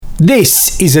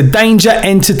This is a Danger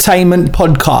Entertainment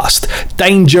podcast.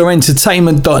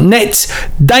 DangerEntertainment.net,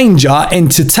 Danger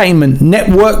Entertainment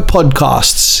Network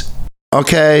podcasts.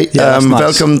 Okay, nice.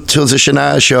 Welcome to the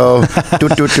Shania Show.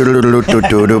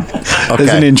 There's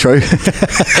an intro.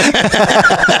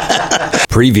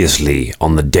 Previously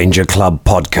on the Danger Club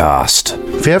podcast.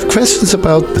 If you have questions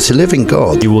about the living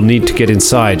God, You will need to get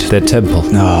inside their temple.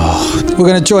 We're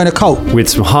going to join a cult. With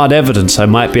some hard evidence, I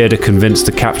might be able to convince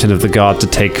the captain of the guard to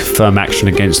take firm action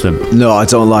against them. No, I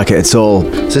don't like it at all.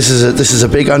 this is a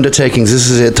big undertaking. This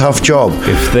is a tough job.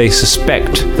 If they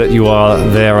suspect that you are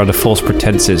there under false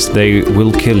pretenses, they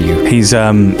will kill you. He's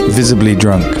visibly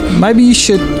drunk. Maybe you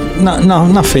should... No,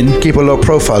 nothing. Keep a low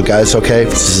profile, guys, okay?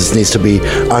 This needs to be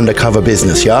undercover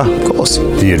business, yeah? Of course.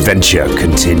 The adventure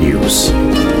continues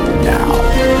now.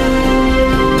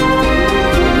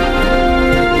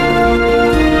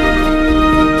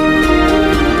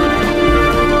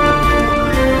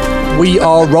 We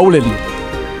are rolling.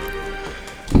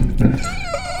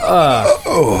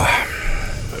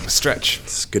 Stretch.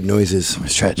 It's good noises.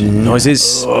 Stretching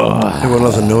noises. Everyone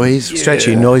loves a noise.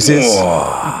 Stretchy noises.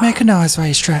 Make a noise while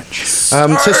you stretch.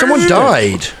 So someone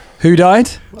died. Who died?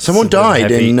 Someone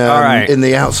died heavy. in All right. in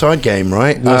the outside game,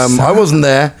 right? I wasn't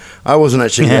there. I wasn't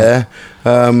actually there.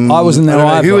 I wasn't there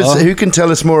I don't know. either. Who can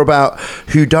tell us more about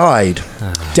who died?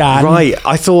 Dan. Right,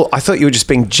 I thought you were just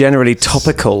being generally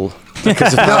topical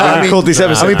because of how we called this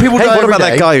episode. I mean, people hey, die what every about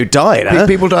day. that guy who died? Huh?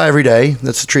 People die every day.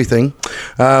 That's a true thing.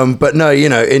 But no,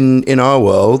 in our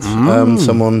world,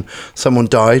 someone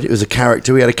died. It was a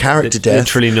character. We had a character death.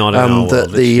 Literally not in our world,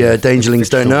 that the Dangerlings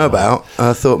don't know about.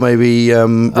 I thought maybe Ross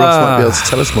might be able to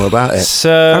tell us more about it.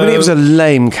 So, I mean, it was a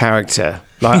lame character.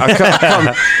 Like, I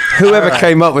can't, whoever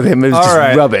came up with him was just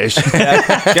right. rubbish.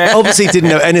 Obviously didn't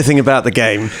know anything about the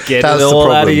game. get That's it the all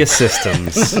out problem. of your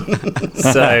systems.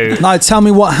 So, No, tell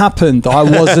me what happened. I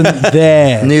wasn't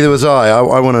there. Neither was I.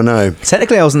 I want to know.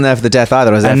 Technically, I wasn't there for the death either.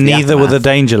 I was there And for the neither were the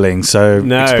aftermath. Dangerlings, so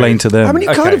No. explain to them. I mean,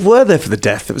 you kind of were there for the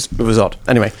death. It was odd.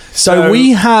 Anyway. So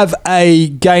we have a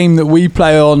game that we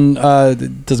play on,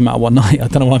 it doesn't matter what night, I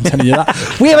don't know why I'm telling you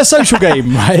that. We have a social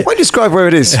game, right? Why don't you describe where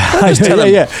it is? Just tell them.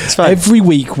 It's fine. Every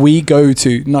week we go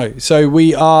to, so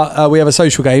we have a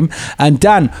social game. And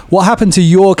Dan, what happened to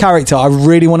your character? I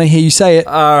really want to hear you say it.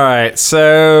 all right.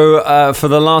 So for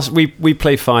the last, we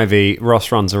play 5e.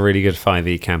 Ross runs a really good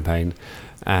 5e campaign,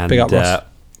 and Big up, Ross.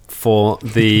 for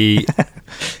the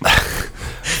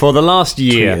for the last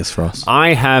year, Cheers, Ross.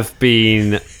 I have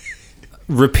been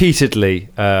repeatedly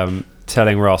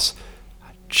telling Ross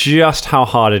just how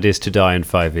hard it is to die in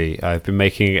 5e. I've been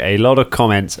making a lot of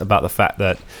comments about the fact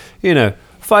that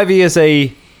 5e is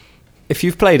if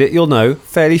you've played it, you'll know,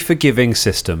 fairly forgiving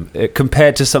system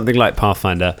compared to something like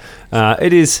Pathfinder.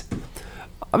 It is.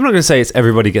 I'm not going to say it's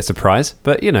everybody gets a prize,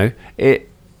 but it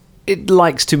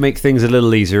likes to make things a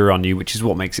little easier on you, which is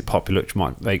what makes it popular, which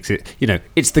makes it,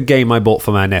 it's the game I bought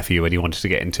for my nephew when he wanted to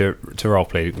get into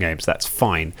role-playing games. That's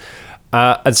fine.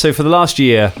 And so for the last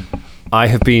year, I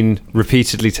have been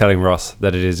repeatedly telling Ross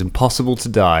that it is impossible to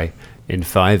die in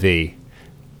 5e.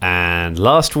 And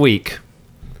last week,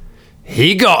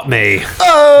 he got me.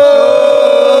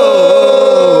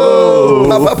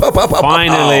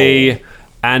 Finally,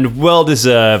 and well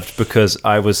deserved, because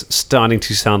I was starting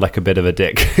to sound like a bit of a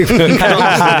dick. Constantly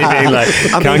being like,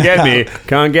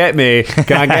 can't get me.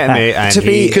 And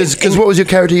Because what was your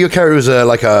character? Your character was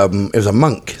it was a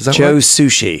monk. Is that Joe right?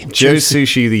 Sushi. Joe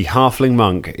Sushi, the halfling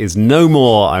monk, is no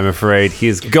more, I'm afraid. He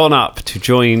has gone up to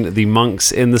join the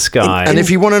monks in the sky. And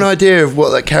if you want an idea of what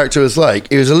that character was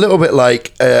like, it was a little bit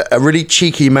like a really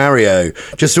cheeky Mario,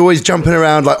 just always jumping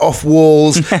around like off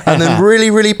walls and then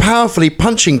really, really powerfully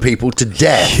punching people to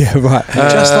death. Yeah, right.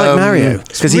 Just like Mario.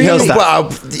 Because he does that. Well,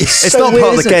 It's not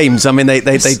part of the games. I mean, they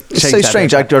It's changed so that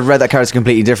strange. bit. I read that character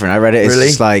completely different. I read it as Really?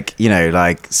 just like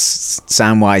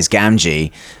Samwise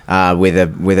Gamgee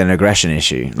with an aggression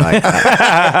issue. Like,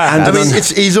 I mean,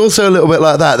 he's also a little bit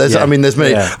like that. There's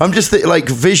many. Yeah. I'm just like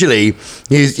visually,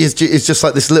 he's just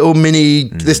like this little mini,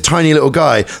 this tiny little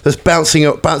guy that's bouncing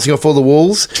off all the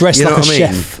walls, Dressed you know like what a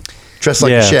I mean? chef. Dressed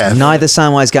like a Yeah. chef. neither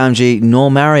Samwise Gamgee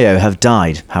nor Mario have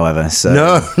died, however. So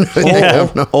No, they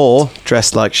have not. Or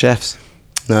dressed like chefs.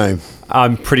 No.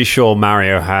 I'm pretty sure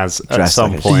Mario has at Dressed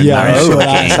some like a- point. Yeah, Mario's oh, the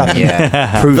that's king, happened.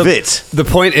 yeah. Prove it. The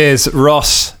point is,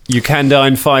 Ross, you can die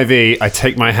in 5e. I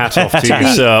take my hat off to you,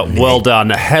 sir. Well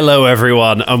done. Hello,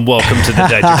 everyone, and welcome to the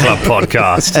Danger Club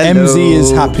podcast. MZ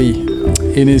is happy.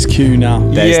 in his queue now.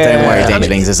 Don't worry,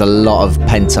 Dangerlings. There's a lot of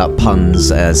pent-up puns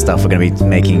stuff. We're going to be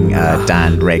making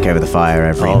Dan rake over the fire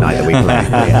every night that we play.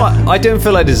 Yeah. What? I don't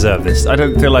feel I deserve this. I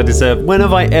don't feel I deserve. When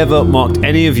have I ever mocked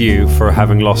any of you for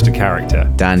having lost a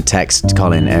character? Dan texts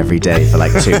Colin every day for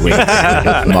like 2 weeks,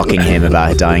 mocking him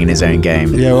about dying in his own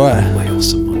game. Yeah, right. My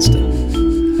awesome monster.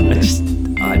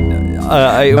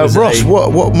 It was Ross,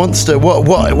 what monster?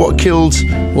 What killed?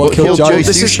 What killed Joe? Joe?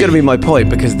 This is going to be my point,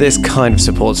 because this kind of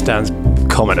supports Dan's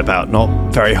comment about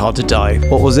not very hard to die.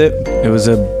 What was it? It was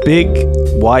a big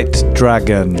white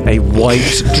dragon. A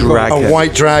white dragon. A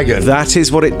white dragon. That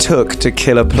is what it took to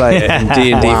kill a player in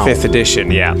D&D Wow. 5th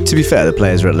edition. Yeah. To be fair, the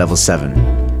players were at level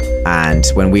 7. And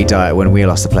when we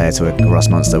lost a player to a Ross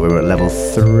monster, we were at level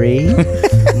 3.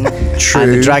 True.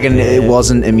 And the dragon it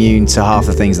wasn't immune to half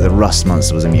the things that the Rust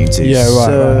monster was immune to. Yeah,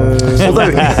 right.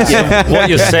 Although, what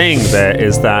you're saying there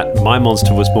is that my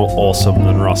monster was more awesome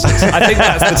than Ross's. I think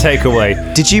that's the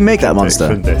takeaway Did you make that monster?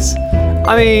 from this.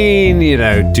 I mean,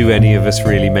 do any of us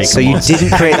really make So a you monster?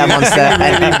 didn't create that monster,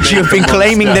 and you've been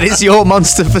claiming that it's your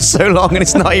monster for so long, and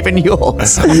it's not even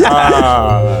yours.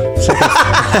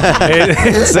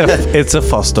 It's a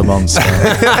foster monster.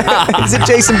 Is it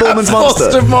Jason Bourne's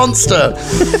Foster monster?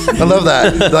 monster. I love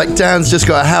that. Like Dan's just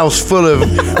got a house full of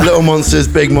little monsters,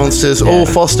 big monsters, all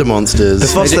foster monsters.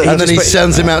 And then he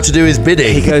sends him out to do his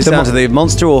bidding. He goes down to the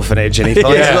monster orphanage and he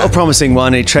finds a little promising one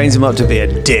and he trains him up to be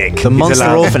a dick. The monster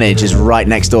orphanage is right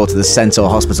next door to the Centaur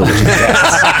Hospital, which is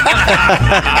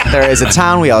there is a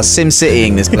town. We are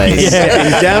SimCitying this place.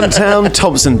 in downtown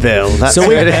Thompsonville. That's So,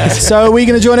 where it is. so are we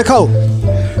going to join a cult?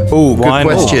 Oh, good Why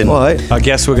not? question. Why? I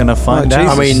guess we're gonna find out.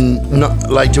 I mean, not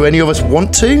like. Do any of us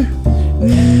want to?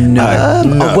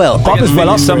 Well, Bubba's well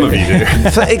up Some of you do.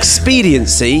 for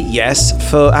expediency, yes.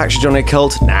 For actually joining a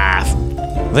cult, nah.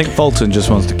 I think Fulton just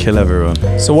wants to kill everyone.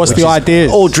 So what's the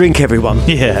idea? Or drink everyone.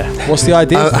 Yeah. What's the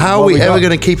idea? How are What we ever got?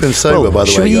 going to keep him sober? Well, By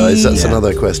the should way, guys, that's we-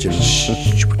 another question.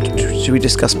 Should we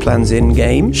discuss plans in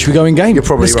game? Should we go in game? You're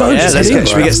probably Let's go. right. Just Yeah, let's head go. in.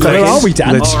 Should we get stuck Where in? are we,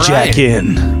 Dan? Let's All jack right.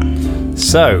 in.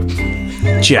 So,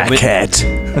 Jackhead.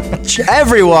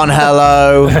 Everyone,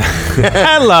 hello.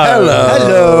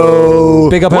 Hello.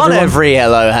 Big up One everyone. every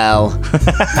hello, hell.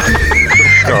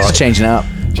 Just changing it up.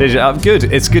 change it up. Good.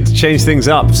 It's good to change things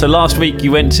up. So last week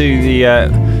you went to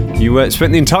the.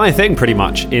 Spent the entire thing pretty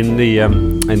much in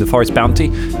the Forest Bounty,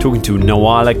 talking to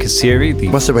Nawala Kasiri. The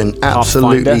Must have been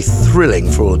absolutely Pathfinder.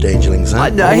 thrilling for all the Dangerlings. Huh?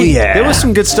 There was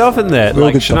some good stuff in there. Real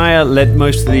Like good stuff. Shania led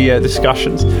most of the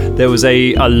discussions. There was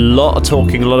a lot of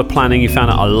talking, a lot of planning. You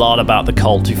found out a lot about the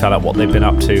cult. You found out what they've been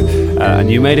up to, and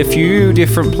you made a few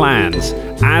different plans.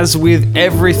 As with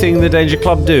everything the Danger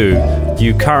Club do,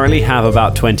 you currently have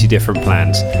about 20 different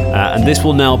plans, and this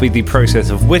will now be the process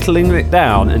of whittling it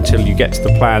down until you get to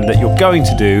the plan that you're going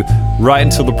to do, right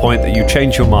until the point that you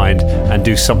change your mind and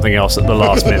do something else at the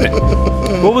last minute.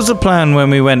 What was the plan when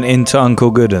we went into Uncle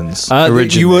Gooden's?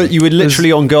 Originally? You were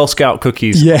literally on Girl Scout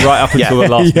cookies Yeah. right up until the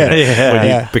last Yeah. minute when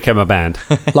Yeah. you became a band.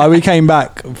 Like we came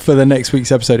back for the next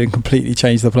week's episode and completely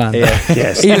changed the plan.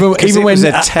 Yes. Even 'Cause even it when was a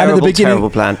and at terrible, the beginning, terrible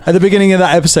plan. At the beginning of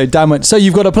that episode, Dan went, "So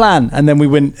you've got a plan?" And then we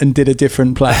went and did a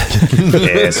different plan.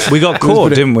 Yes. We got caught,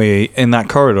 didn't we, in that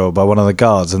corridor by one of the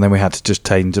guards, and then we had to just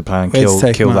change the plan and We had to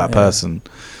take kill him that out, yeah. person.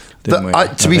 Didn't we? To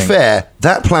be I think. fair,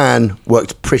 that plan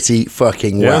worked pretty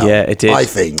fucking well. Yeah, it did. I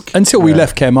think. Until we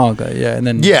left Caremargo, yeah, and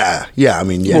then Yeah. I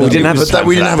mean, yeah. Well, we didn't have a but plan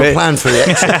we for didn't that have a bit. plan for the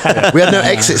exit. We had no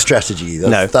exit strategy.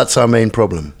 No. That's our main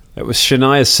problem. It was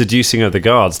Shania's seducing of the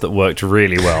guards that worked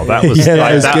really well. That was Yeah,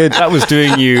 that was good. That was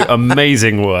doing you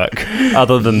amazing work,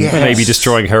 other than Yes. maybe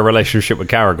destroying her relationship with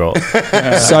Karagor.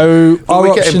 so our we're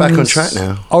options, getting back on track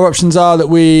now. Our options are that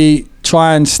we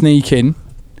try and sneak in.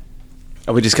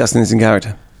 Are we discussing this in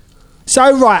character?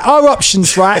 So right, our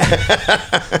options, right?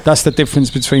 That's the difference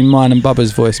between mine and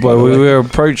Bubba's voice. by Well, the we way. were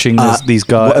approaching this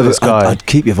guy. I'd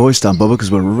keep your voice down, Bubba, because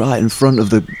we're right in front of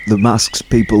the masked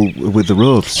people with the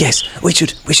robes. Yes, we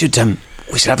should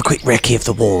have a quick recce of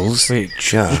the walls. Yeah.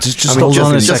 Just I mean, hold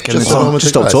on a just- second. just hold on with the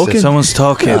Stop guys. talking. Someone's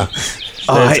talking.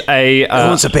 There's a Who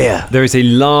wants a beer? There is a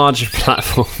large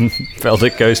platform.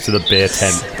 Veldic goes to the beer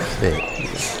tent.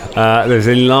 There's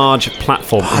a large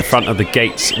platform in front of the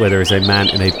gates where there is a man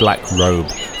in a black robe,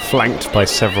 flanked by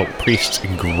several priests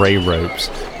in grey robes.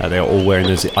 They are all wearing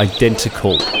those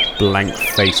identical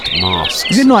blank-faced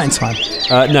masks. Is it night time?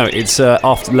 No, it's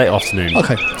late afternoon.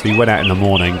 Okay. So you went out in the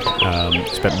morning,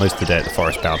 spent most of the day at the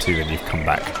Forest Bounty, then you've come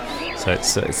back. So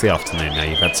it's the afternoon now.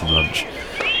 You've had some lunch.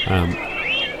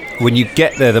 When you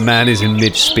get there, the man is in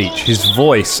mid-speech. His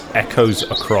voice echoes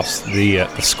across the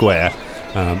square,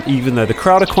 even though the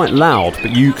crowd are quite loud,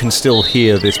 but you can still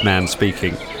hear this man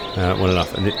speaking well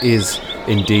enough, and it is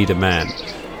indeed a man.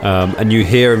 and you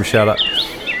hear him shout out,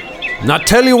 "Now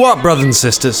tell you what, brothers and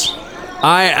sisters,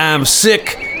 I am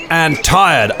sick and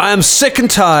tired. I am sick and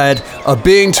tired of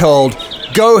being told,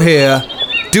 go here,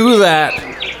 do that,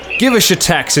 give us your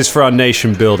taxes for our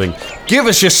nation building, give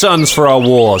us your sons for our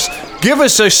wars, give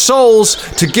us your souls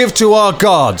to give to our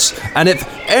gods, and if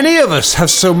any of us have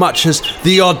so much as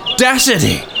the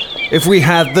audacity, if we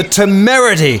have the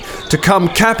temerity to come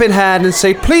cap in hand and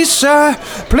say, please sir,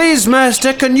 please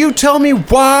master, can you tell me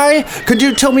why? Could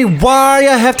you tell me why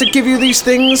I have to give you these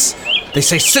things? They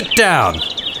say, sit down.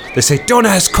 They say, don't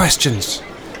ask questions.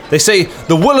 They say,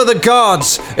 the will of the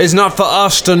gods is not for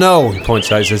us to know. He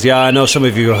points out, he says, yeah, I know some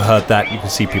of you have heard that. You can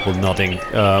see people nodding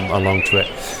along to it.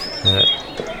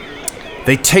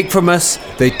 They take from us,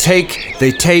 they take,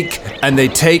 and they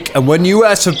take. And when you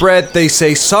ask for bread, they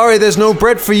say, sorry, there's no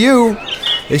bread for you.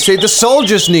 They say, the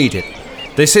soldiers need it.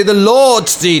 They say, the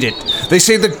lords need it. They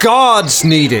say, the gods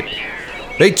need it.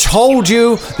 They told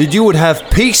you that you would have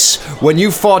peace when you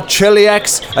fought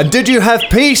Cheliax, and did you have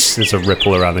peace? There's a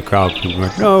ripple around the crowd. People are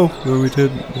like, no, we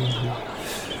didn't.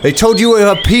 They told you would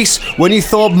have peace when you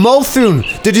fought Molthun.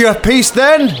 Did you have peace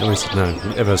then? And we said, no.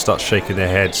 Everyone starts shaking their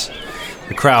heads.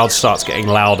 The crowd starts getting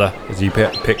louder as he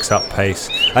picks up pace.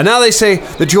 And now they say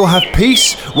that you'll have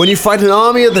peace when you fight an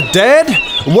army of the dead?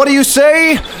 And what do you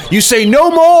say? You say no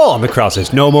more! And the crowd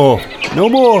says, no more, no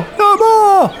more, no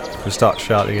more! We start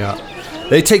shouting out.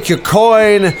 They take your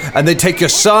coin, and they take your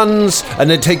sons, and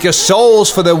they take your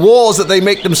souls for their wars that they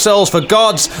make themselves for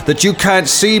gods that you can't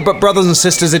see. But brothers and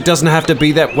sisters, it doesn't have to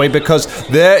be that way, because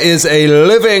there is a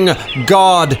living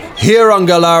God here on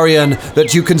Galarian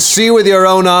that you can see with your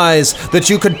own eyes, that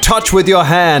you can touch with your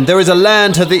hand. There is a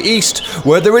land to the east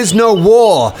where there is no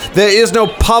war, there is no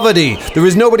poverty, there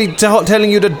is nobody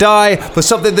telling you to die for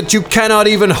something that you cannot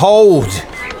even hold.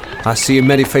 I see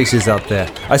many faces out there.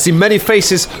 I see many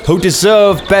faces who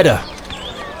deserve better.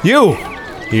 You!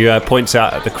 He points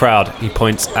out at the crowd. He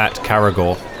points at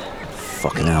Caragor.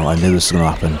 Fucking hell, I knew this was going to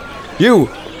happen.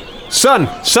 You! Son,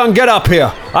 get up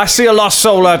here. I see a lost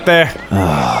soul out there.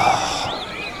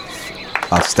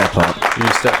 I'll step up. You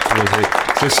step towards me.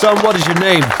 So, son, what is your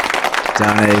name?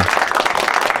 Danny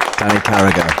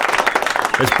Carragher.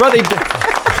 It's Brother...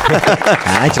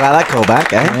 I try that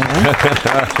callback, eh?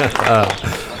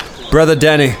 Brother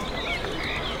Danny,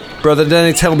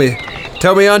 tell me,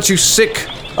 aren't you sick?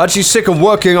 Aren't you sick of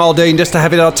working all day just to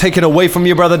have it all taken away from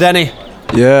you, Brother Danny?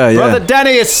 Yeah. Brother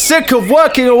Danny is sick of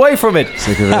working away from it.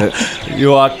 Sick of it.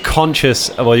 You are conscious,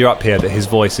 well, you're up here, that his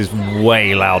voice is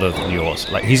way louder than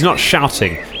yours. Like, he's not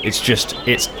shouting,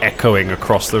 it's echoing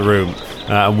across the room.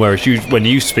 Whereas when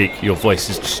you speak, your voice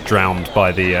is just drowned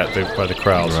by the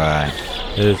crowd. Right.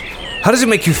 How does it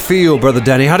make you feel, Brother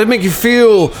Danny? How does it make you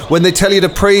feel when they tell you to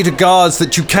pray to gods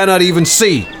that you cannot even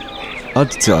see? I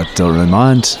don't really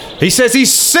mind. He says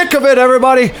he's sick of it,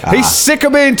 everybody. He's sick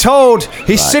of being told.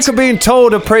 He's sick of being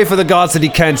told to pray for the gods that he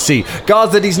can't see.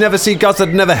 Gods that he's never seen. Gods that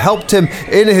never helped him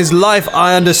in his life.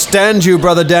 I understand you,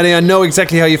 Brother Danny. I know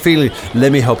exactly how you're feeling.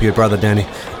 Let me help you, Brother Danny.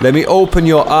 Let me open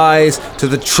your eyes to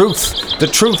the truth. The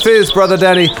truth is, Brother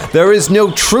Danny, there is no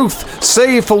truth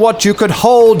save for what you could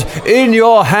hold in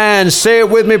your hands. Say it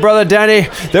with me, Brother Danny.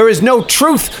 There is no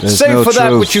truth save for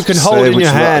that which you can hold in your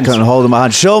hands. I can hold in my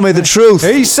hand. Show me the truth.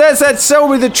 He says that, show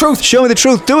me the truth. Show me the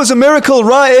truth. Do us a miracle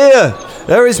right here.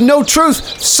 There is no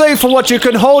truth save for what you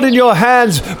can hold in your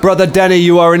hands. Brother Danny,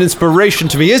 you are an inspiration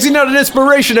to me. Is he not an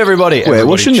inspiration, everybody? Wait,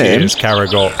 what's your name?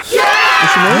 Caragor.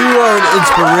 You are an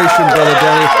inspiration, Brother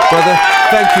Danny. Brother,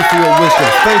 thank you for your wisdom.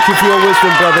 Thank you for your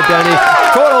wisdom, Brother Danny.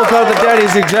 Follow Brother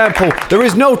Danny's example. There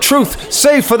is no truth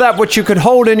save for that which you can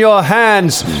hold in your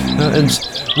hands. And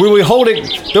when we hold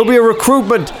it, there'll be a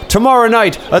recruitment tomorrow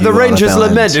night at the Rangers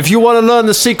Lament. If you want to learn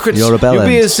the secrets, you'll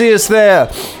be and see us there.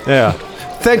 Yeah.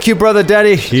 Thank you, Brother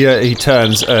Danny. He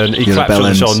turns and he claps on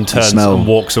the shoulder and turns and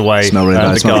walks away. Really and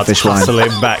nice. the guards hustle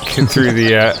him back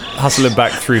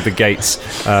through the gates,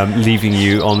 leaving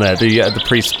you on there. The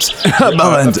priests,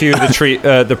 a few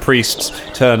of the priests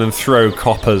turn and throw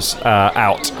coppers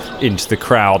out into the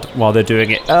crowd while they're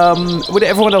doing it. Would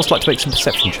everyone else like to make some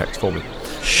perception checks for me?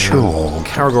 Sure.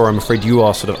 Caragor, I'm afraid you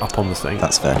are sort of up on the thing.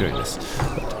 That's fair. Doing this.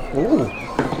 Ooh.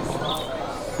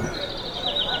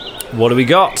 What do we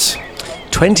got?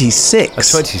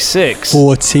 26. 26.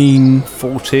 14.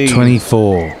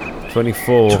 24.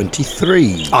 24.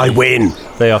 23. I win.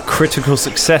 They are critical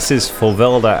successes for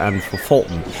Velda and for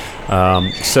Fulton.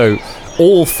 So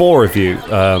all four of you,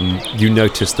 you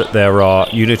notice that there are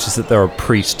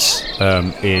priests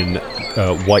in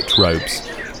white robes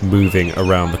moving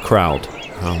around the crowd.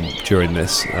 during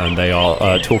this, and they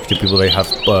are talking to people. They have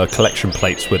collection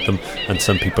plates with them, and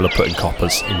some people are putting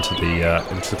coppers into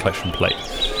the collection plate.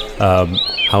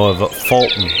 However,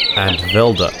 Fulton and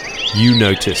Velda, you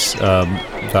notice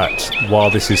that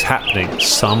while this is happening,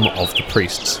 some of the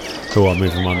priests who are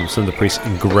moving among them, some of the priests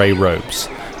in grey robes,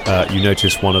 you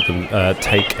notice one of them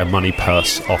take a money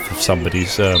purse off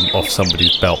somebody's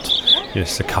belt.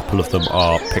 Yes, a couple of them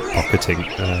are pickpocketing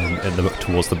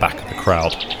towards the back of the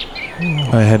crowd.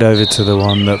 I head over to the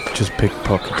one that just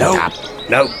pickpocketed.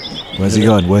 No. Where's he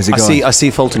going? I see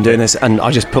Fulton doing this, and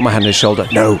I just put my hand on his shoulder.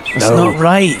 No, That's not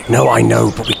right. No, I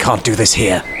know, but we can't do this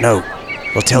here. No.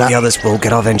 We'll tell the others we'll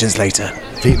get our vengeance later.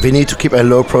 We need to keep a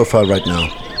low profile right now.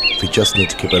 We just need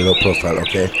to keep a low profile,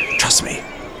 okay? Trust me.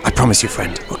 I promise you,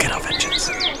 friend, we'll get our vengeance.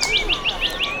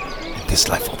 In this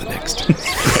life or the next.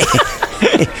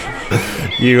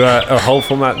 You are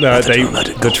hopeful that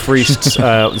the priest's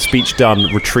speech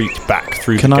done, retreat back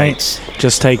through the gates. Can I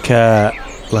just take a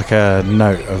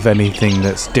note of anything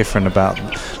that's different about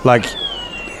them? Like,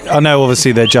 I know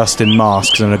obviously they're just in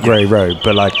masks and a grey robe,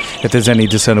 but like if there's any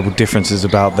discernible differences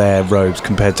about their robes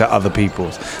compared to other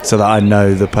people's, so that I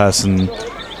know the person.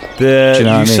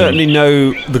 You certainly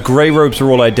know the grey robes are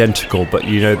all identical, but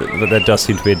you know that there does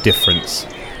seem to be a difference.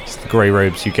 The grey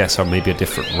robes, you guess, are maybe a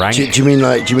different rank. Do you mean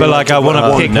like? But like I want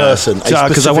to pick person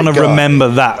because I want to remember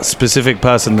that specific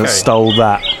person that stole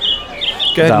that.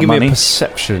 Go ahead and give money. me a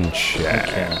perception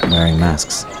check. Wearing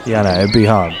masks. Yeah, no, it'd be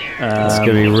hard. It's going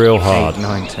to be real hard. 8,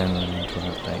 9, 10, 11,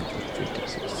 12, 13,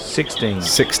 14, 16.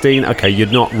 16. Okay,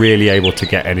 you're not really able to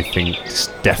get anything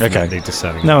definitely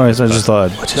discerning. No worries, I just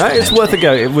thought. It's worth a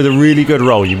go. With a really good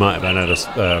roll, you might have noticed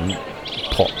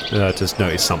just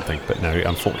noticed something, but no,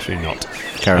 unfortunately not.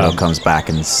 Caradon comes back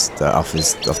and off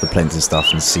the plinth and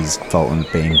stuff and sees Fulton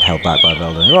being held back by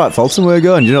Velda. All right, Fulton, where are you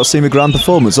going? You not see my grand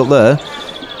performance up there?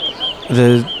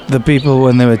 The people,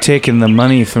 when they were taking the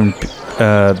money from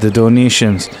the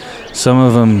donations, some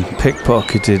of them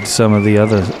pickpocketed some of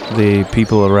the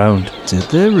people around. Did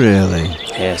they really?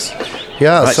 Yes.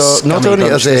 Yeah, Right, so not scummy only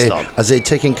bunch, are this lot. they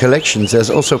taking collections,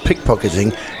 there's also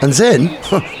pickpocketing, and then,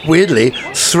 weirdly,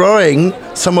 throwing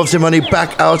some of the money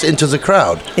back out into the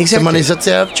crowd. The Exactly. money that they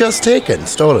have just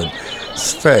stolen.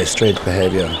 It's very strange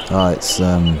behaviour. Ah, it's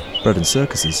bread and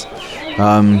circuses.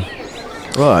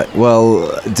 Right. Well,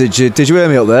 did you hear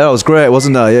me up there? I was great,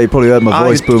 wasn't I? Yeah, you probably heard my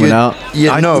voice booming out.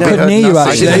 Yeah, no, Couldn't hear you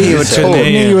nothing. actually. Couldn't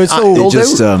hear you at all. It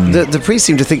just, The priest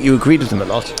seemed to think you agreed with them a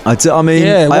lot. I mean,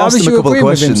 Yeah, why I asked was him a you couple of agreeing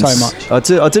with him questions. so much?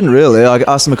 I didn't really. I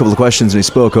asked him a couple of questions and he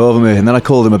spoke over me, and then I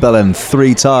called him a bellend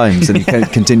 3 times and he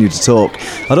continued to talk.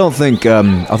 I don't think.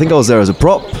 I think I was there as a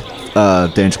prop.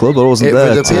 Danger Club, but I wasn't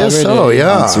there With the to PSO,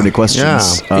 yeah. answer any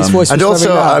questions. Yeah. His voice And was also,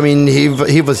 very loud. I mean,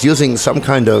 he was using some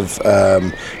kind of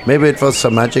maybe it was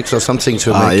some magics or something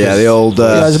to make. Yeah, the old,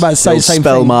 I was about to say the old same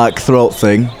spell thing. mark throat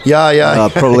thing. Yeah.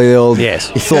 Probably the old Yes.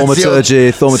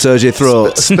 thaumaturgy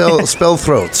throat. Spell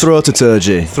throats.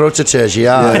 Throataturgy. Throataturgy,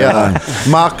 yeah.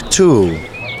 Mark II.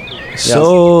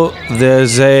 So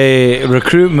there's a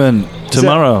recruitment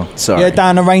tomorrow. Sorry. Yeah,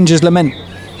 down the Rangers Lament.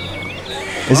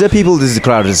 Is there people? This is the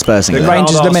crowd dispersing. The there?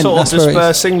 Rangers Crowd are Lament, sort of that's where it is.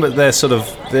 dispersing, but they're sort of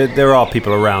there are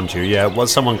people around you. Yeah,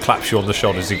 once someone claps you on the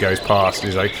shoulder as he goes past, and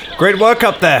he's like, "Great work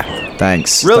up there,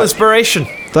 Thanks. real inspiration."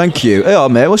 Thank you. Hey,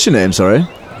 mate, what's your name? Sorry.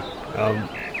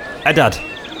 Adad.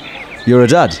 You're a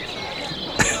dad.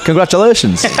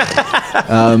 Congratulations.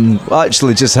 I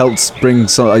actually just helped bring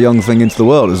a young thing into the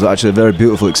world. It was actually a very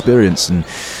beautiful experience and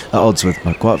at odds with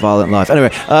my quite violent life.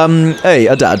 Anyway, hey,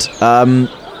 a dad.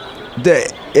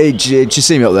 Did you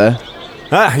see me up there?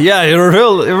 Yeah, you're a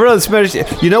real inspiration.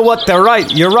 You know what? They're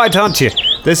right. You're right, aren't you?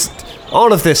 This,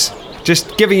 all of this,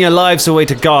 just giving your lives away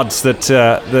to gods that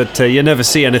you never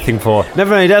see anything for.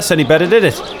 Never made us any better, did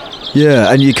it?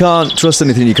 Yeah, and you can't trust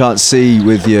anything you can't see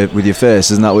with your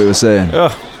face. Isn't that what you were saying? Oh,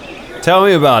 tell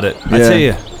me about it. I Yeah. tell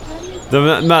you,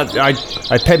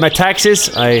 I pay my taxes.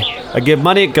 I give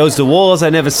money. It goes to wars. I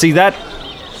never see that.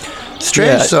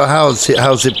 Strange. Yeah. So how the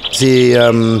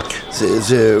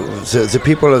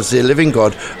people of the living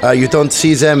God, you don't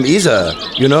see them either.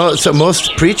 You know, so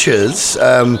most preachers,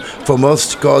 for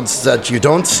most gods that you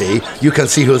don't see, you can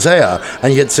see who they are,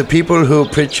 and yet the people who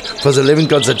preach for the living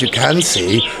gods that you can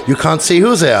see, you can't see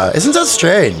who they are. Isn't that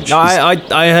strange? I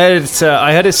heard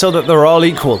it so that they're all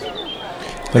equal.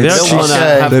 They don't actually want to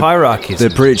say- have hierarchies. They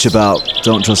preach about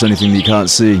don't trust anything that you can't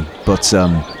see, but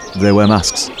they wear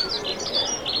masks.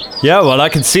 Yeah, well, I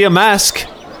can see a mask.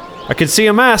 I can't see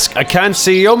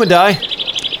Yomadai.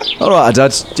 All right,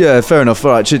 Dad. Yeah, fair enough.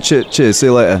 All right, cheers. See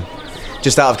you later.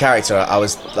 just out of character, I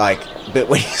was like, but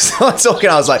when you started talking,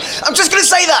 I was like, I'm just going to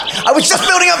say that. I was just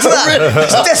building up to that.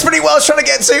 It's desperately what I was trying to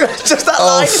get to. Just that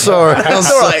line. Sorry.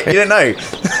 It's all right. You didn't know.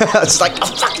 I was just like, oh,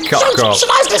 fucking Cop. I was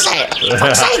going to say it. For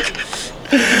fuck's sake.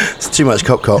 It's too much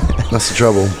cop. That's the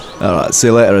trouble. All right, see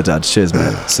you later, Dad. Cheers,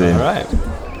 mate. See you. All right.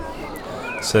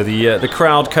 So the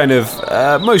crowd kind of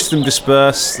most of them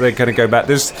disperse. They're going to go back.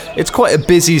 It's quite a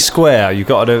busy square. You've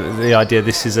got the idea.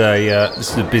 This is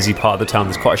a busy part of the town.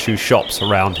 There's quite a few shops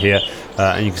around here,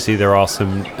 and you can see there are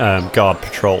some guard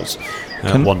patrols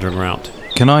wandering around.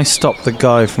 Can I stop the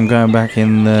guy from going back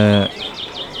in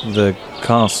the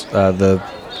castle?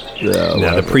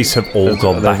 The priests have all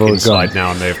gone back inside now,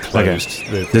 and they've closed.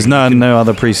 Okay. There's no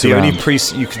other priests The around. only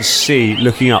priests you can see,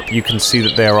 looking up, you can see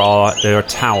that there are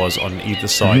towers on either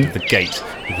side of the gate.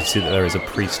 You can see that there is a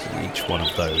priest in each one of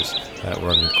those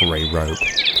wearing a grey robe.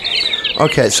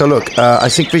 Okay, so look, I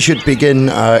think we should begin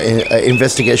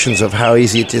investigations of how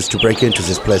easy it is to break into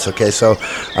this place. Okay, so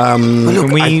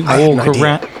Can we walk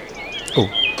around?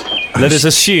 Let us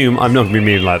assume I'm not going to be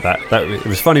mean like that. It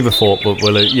was funny before, but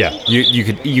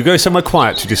you go somewhere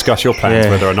quiet to discuss your plans,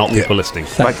 whether or not people are listening.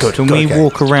 Good. Can we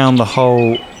walk around the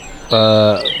whole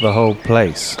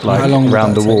place, like How long would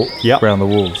around that the wall, Yep. around the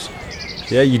walls?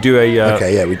 Yeah, you do a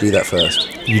okay, yeah, we do that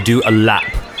first. you do a lap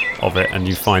of it, and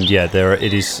you find there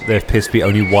appears to be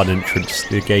only one entrance.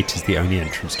 The gate is the only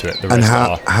entrance to it. The And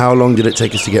rest how long did it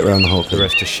take us to get around the whole the thing?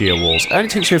 rest are sheer walls. It only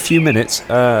takes you a few minutes.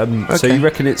 So Okay. you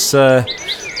reckon it's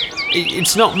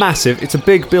not massive. It's a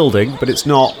big building, but it's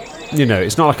not.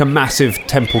 It's not like a massive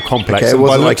temple complex. Okay, it And by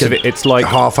wasn't the like looks of it, it's like a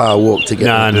half-hour walk to get.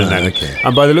 no. Okay.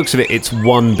 And by the looks of it, it's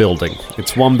one building.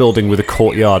 It's one building with a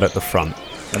courtyard at the front.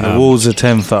 And the walls are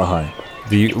 10 foot high.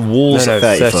 The walls.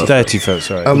 30 foot.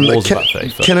 Sorry. walls Can, about 30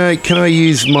 foot. can I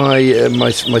use my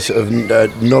sort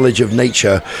of knowledge of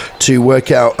nature to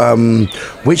work out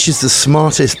which is the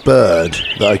smartest bird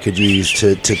that I could use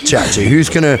to chat to? Who's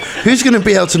gonna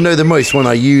be able to know the most when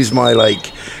I use my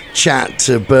chat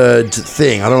to bird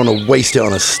thing? I don't want to waste it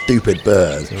on a stupid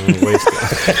bird.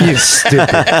 You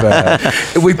stupid bird.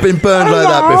 We've been burned like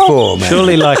that before, man.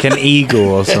 Surely like an eagle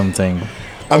or something.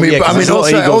 I mean, yeah, 'cause it's not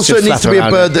also eagles it just needs to be a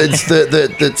flapping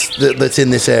bird that's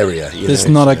in this area. There's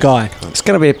not a guy. It's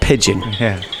going to be a pigeon.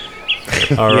 Yeah.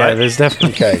 All Yeah, right. there's definitely.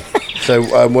 Okay. So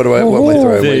what do I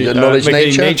throw? Knowledge Make a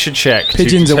nature. nature check. to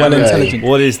Pigeons are well determine intelligent.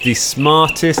 What is the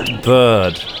smartest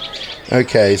bird?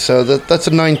 Okay, so that's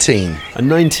a 19. A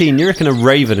 19. You reckon a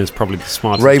raven is probably the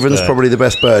smartest Raven's bird probably the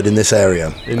best bird in this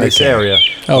area. in this Okay. area.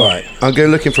 All right, I'll go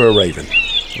looking for a raven.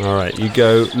 All right, you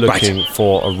go looking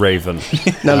for a raven.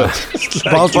 No, look.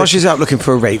 While she's out looking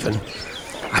for a raven,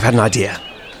 I've had an idea.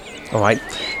 All right.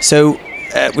 So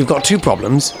we've got two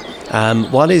problems.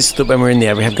 One is that when we're in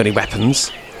there, we haven't got any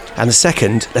weapons. And the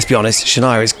second, let's be honest,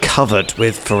 Shania is covered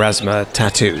with Pharasma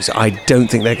tattoos. I don't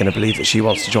think they're going to believe that she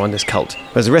wants to join this cult.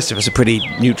 Whereas the rest of us are pretty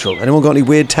neutral. Anyone got any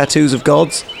weird tattoos of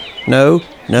gods? No.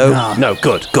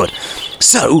 Good.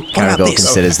 So, what about Caragol this?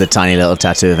 considers the tiny little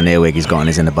tattoo of an earwig he's got on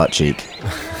his inner butt cheek.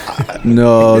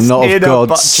 No, not of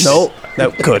gods.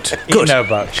 No, good. No,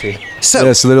 Bakshi. So,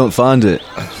 Yeah, so they don't find it.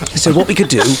 So what we could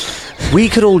do, we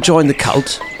could all join the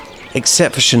cult,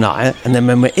 except for Shania, and then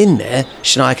when we're in there,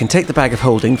 Shania can take the bag of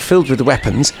holding filled with the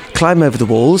weapons, climb over the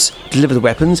walls, deliver the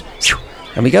weapons,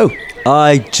 and we go.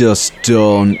 I just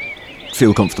don't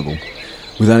feel comfortable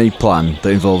with any plan that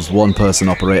involves one person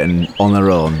operating on their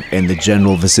own in the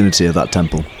general vicinity of that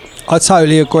temple. I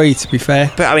totally agree, to be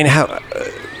fair. But I mean, how...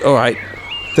 all right,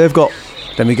 They've got,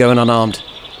 then we go in unarmed.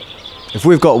 if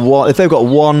they've got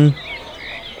one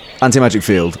anti-magic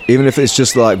field, even if it's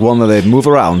just like one that they move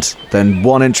around, then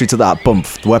one entry to that, bump,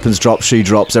 the weapons drop, she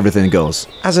drops, everything goes.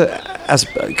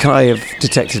 Can I have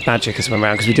detected magic as we went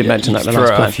around? Because we did mention that in the Throw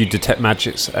last it plan. If you detect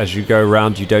magics as you go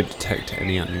around, you don't detect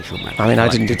any unusual magic. I mean, I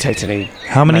didn't detect any...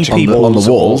 How many magic people on the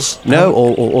walls? No,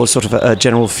 or sort of a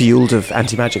general field of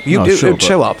anti-magic. It sure, would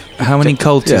show up. How many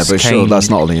cultists Yeah, but came? sure, that's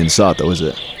not on the inside though, is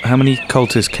it? How many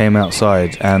cultists came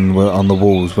outside and were on the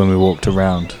walls when we walked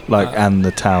around, and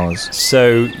the towers?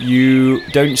 So you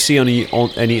don't see any on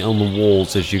the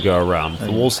walls as you go around.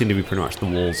 The walls seem to be pretty much the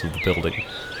walls of the building.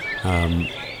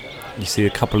 You see a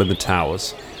couple in the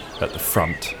towers at the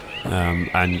front.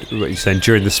 And what you're saying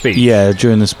during the speech? Yeah,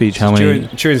 during the speech, how many?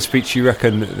 During the speech, you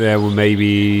reckon there were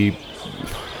maybe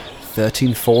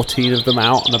 13, 14 of them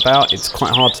out and about. It's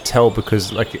quite hard to tell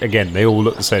because, again, they all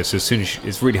look the same. So as soon as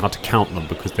it's really hard to count them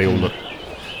because they all look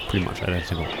pretty much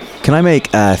identical. Can I make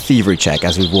a thievery check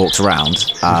as we've walked around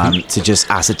to just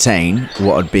ascertain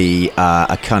what would be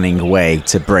a cunning way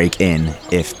to break in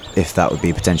if that would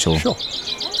be potential? Sure.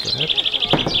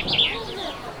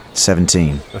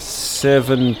 17. A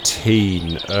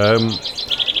 17.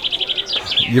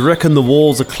 You reckon the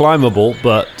walls are climbable,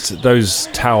 but those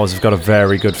towers have got a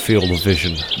very good field of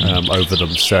vision over them,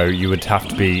 so you would have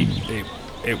to be...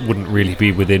 It wouldn't really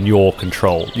be within your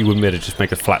control. You wouldn't be able to just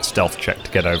make a flat stealth check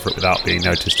to get over it without being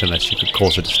noticed unless you could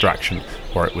cause a distraction,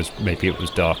 or maybe it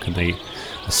was dark and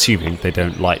assuming they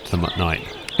don't light them at night.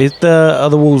 Are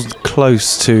the walls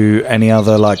close to any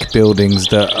other like buildings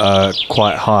that are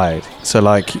quite high? So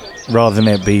like, rather than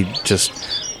it be just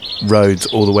roads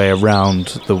all the way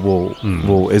around the wall,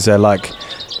 is there like,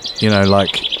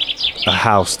 like a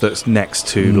house that's next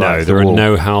to? No, there are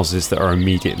no houses that are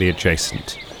immediately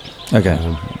adjacent. Okay.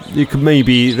 You could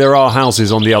there are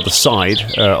houses on the other side,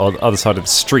 on the other side of the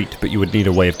street, but you would need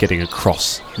a way of getting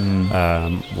across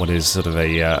what is sort of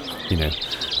a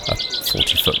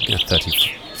 40-foot,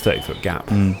 30-foot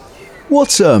gap.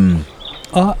 What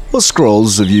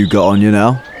scrolls have you got on you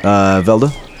now,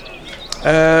 Velda?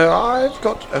 I've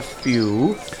got a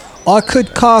few. I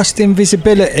could cast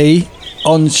invisibility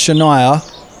on Shania.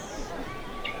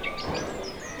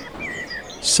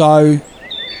 So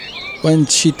when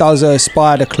she does her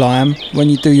spider climb, when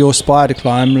you do your spider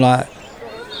climb, like,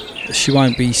 she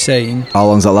won't be seen. How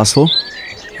long does that last for?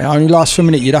 It only lasts for a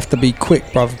minute. You'd have to be quick,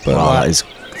 bruv. But that is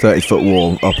 30-foot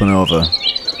wall up and over.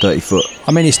 30 foot.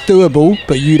 I mean, it's doable,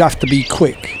 but you'd have to be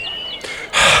quick.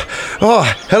 Oh,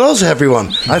 hello everyone.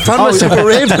 I found myself a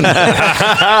raven. Of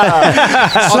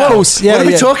course, yeah. What are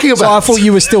we talking about? So I thought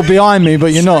you were still behind me,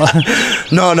 but you're not.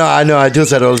 No, I know. I do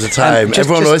that all the time.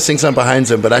 Everyone always thinks I'm behind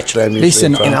them, but actually I'm usually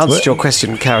in front. In answer to your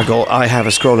question, Caragor, I have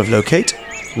a scroll of locate,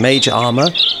 mage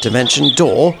armor, dimension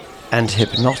door, and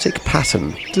hypnotic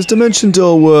pattern. Does dimension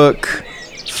door work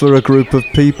for a group of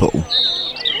people?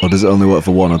 Or does it only work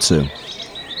for one or two?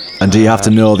 And do you have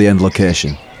to know the end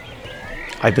location?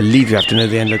 I believe you have to know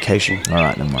the end location. All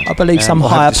right, never mind. I believe some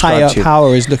higher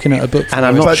power is looking at a book. And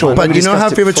I'm not sure. But you know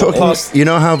how we were talking. You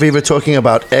know how we were talking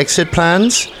about exit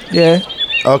plans. Yeah.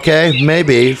 Okay,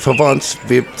 maybe for once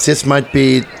this might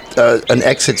be an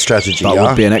exit strategy. That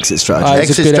would be an exit strategy.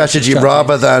 Exit strategy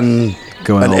rather than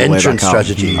going an entrance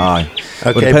strategy. Aye.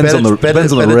 Okay, well, depends on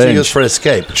the range. To use for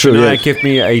escape. True. Yeah. Give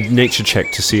me a nature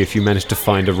check to see if you managed to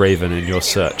find a raven in your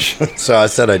search. So I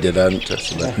said I did. I hadn't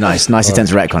tested that. Nice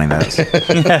intense retconning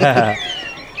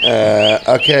that.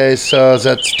 Okay, so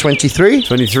that's 23.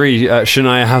 23.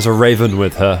 Shania has a raven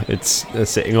with her. It's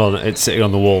sitting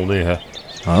on the wall near her.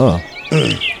 Oh.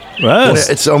 Well,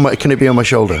 can it be on my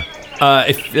shoulder?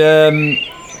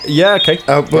 Yeah, okay.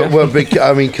 Well,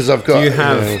 I mean, because I've got. Do you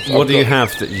have? What do you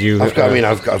have that you? I've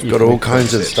got all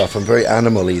kinds of stuff. I'm very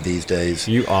animal-y these days.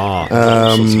 You are.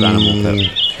 Sorts of animal things.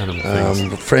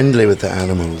 Friendly with the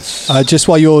animals. Just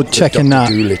while you're checking that,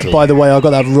 by the way, I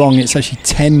got that wrong. It's actually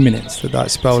 10 minutes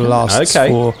that spell lasts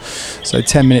for. So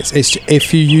 10 minutes. It's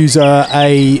if you use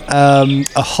a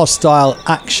hostile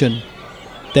action,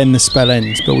 then the spell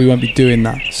ends. But we won't be doing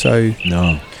that. So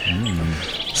no.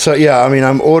 So yeah, I mean,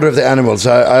 I'm Order of the Animals.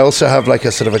 I also have like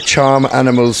a sort of a charm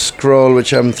animal scroll,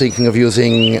 which I'm thinking of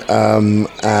using, and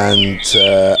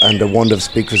a wand of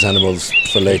speak with animals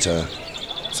for later.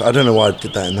 So I don't know why I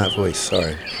did that in that voice.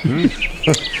 Sorry.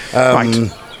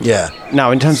 Right. Yeah.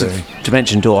 Now, in terms of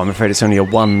Dimension Door, I'm afraid it's only a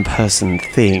one-person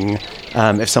thing.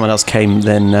 If someone else came,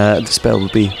 then the spell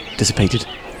would be dissipated.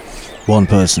 One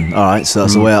person. All right, so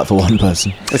that's a way out for one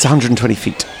person. It's 120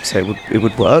 feet, so it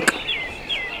would work.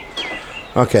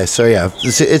 Okay, so yeah,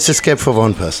 it's escape for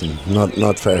one person,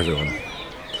 not for everyone.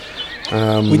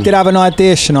 We did have an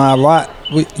idea, Shania, right?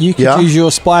 You could use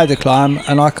your spider climb,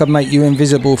 and I could make you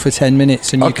invisible for 10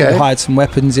 minutes, and you could hide some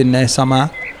weapons in there somehow.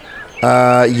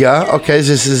 Yeah. Okay.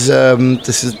 This is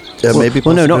maybe.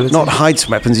 Well, no, not hide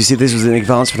some weapons. You see, this was an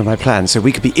advancement of my plan, so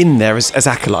we could be in there as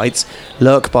acolytes,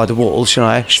 lurk by the wall.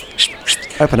 Shania,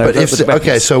 open over.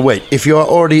 Okay, so wait. If you are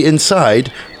already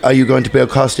inside, are you going to be able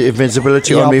to cast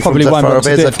invisibility on me from that far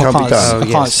away? That can't be done. I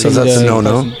can't see. So that's a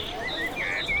no.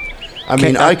 I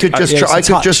mean, I could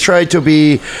just try to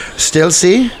be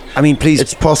stealthy. I mean, please,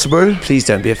 it's possible. Please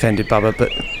don't be offended, Bubba,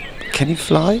 but can you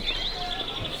fly?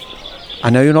 I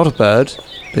know you're not a bird,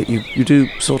 but you do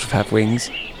sort of have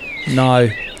wings. No.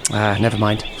 Never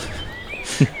mind.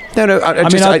 No. I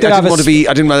didn't want to be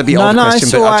odd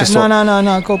question, but I just thought...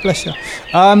 No. God bless you.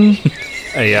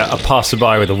 A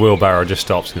passerby with a wheelbarrow just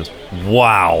stops and goes,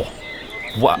 "Wow,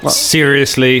 what?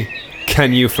 Seriously?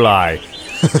 Can you fly?"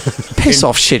 Piss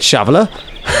off, shit shoveler.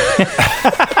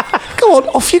 Go on,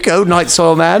 off you go, Night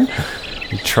Soil Man.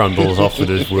 He trundles off with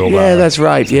his wheelbarrow. Yeah, that's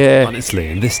right, yeah. Honestly,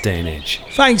 in this day and age.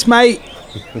 Thanks, mate.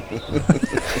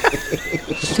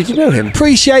 Did you know him?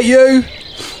 Appreciate you.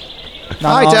 No,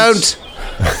 I don't.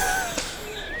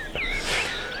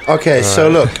 Okay, so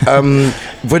look,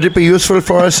 would it be useful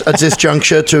for us at this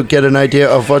juncture to get an idea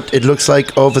of what it looks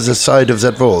like over the side of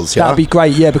that walls? Yeah? That'd be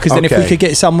great, yeah, because then if we could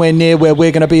get somewhere near where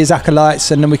we're going to be as acolytes,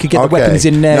 and then we could get the weapons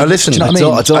in there. Now listen, do you know what I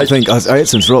mean? I don't think, I hate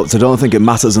to interrupt, I don't think it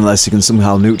matters unless you can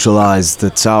somehow neutralise the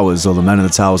towers or the men in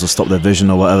the towers or stop their vision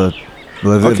or whatever.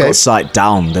 Well, they've got sight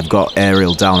down, they've got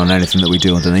aerial down on anything that we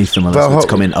do underneath them, unless it's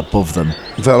coming above them.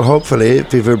 Well, hopefully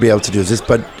we will be able to do this,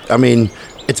 but I mean,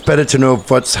 it's better to know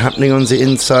what's happening on the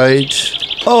inside.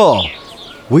 Oh,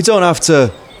 we don't have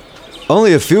to.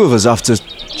 Only a few of us have to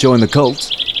join the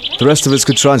cult. The rest of us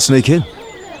could try and sneak in.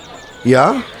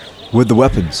 Yeah? With the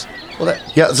weapons. Well,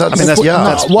 that's I'm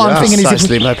thinking is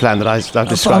precisely my plan that I've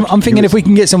described. I'm thinking if we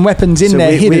can get some weapons in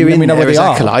there hidden, then we know where they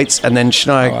are. Acolytes, and then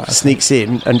Shania sneaks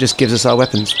in and just gives us our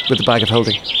weapons with the bag of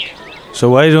holding. So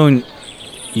why don't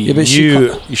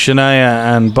you,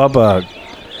 Shania and Bubba,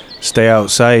 stay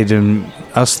outside and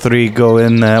us three go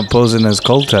in there posing as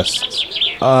cultists?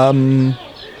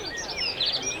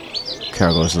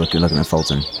 Caragor's looking at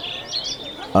Fulton.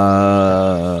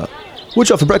 What'd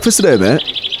you have for breakfast today,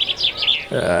 mate?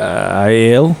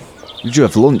 Ale. Did you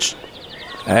have for lunch?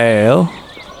 Ale.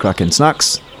 Cracking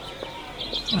snacks?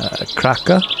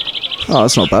 Cracker. Oh,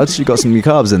 that's not bad. You got some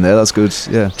carbs in there, that's good,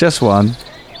 yeah. Just one.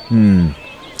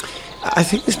 I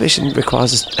think this mission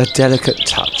requires a delicate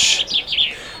touch.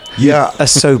 Yeah. A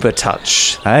sober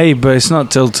touch. Hey, but it's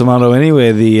not till tomorrow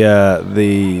anyway,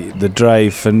 the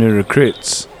drive for new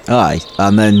recruits. Aye,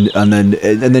 and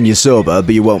then you're sober,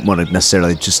 but you won't want to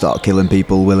necessarily just start killing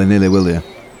people willy-nilly, will you?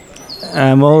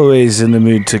 I'm always in the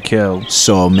mood to kill.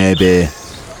 So maybe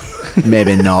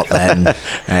not then.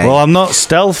 Hey. Well, I'm not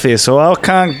stealthy, so I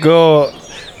can't go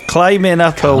climbing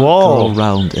up a wall. Go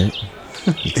around it.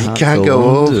 You can't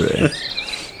go under it.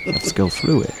 Let's go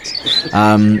through it.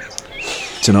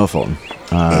 It's no fun.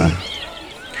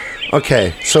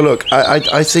 Okay, so look,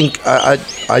 I think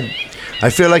I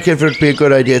feel like it would be a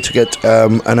good idea to get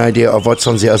an idea of what's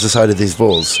on the other side of these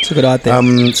walls. It's a good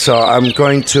idea. So I'm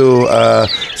going to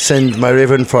send my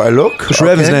raven for a look. What's your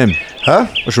raven's name? Huh?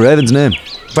 What's your raven's name?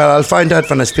 Well, I'll find out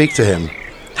when I speak to him.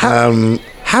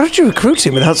 How did you recruit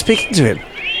him without speaking to him?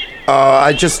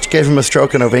 I just gave him a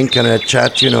stroke and a wink and a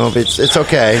chat, you know. It's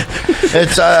okay.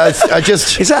 It's I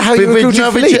just. Is that how you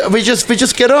recruited we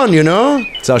just get on, you know.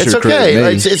 It's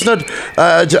okay. It's not.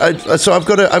 So I've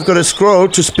got a scroll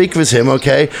to speak with him,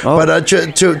 okay. Oh. But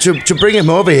to bring him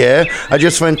over here, I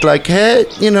just went like, hey,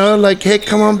 you know, like, hey,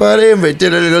 come on, buddy. And we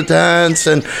did a little dance,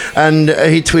 and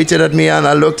he tweeted at me, and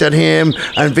I looked at him,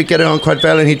 and we get on quite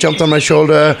well, and he jumped on my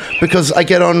shoulder because I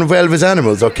get on well with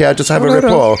animals, okay. I just have a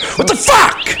rapport. What the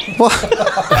fuck? What?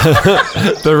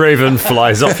 The raven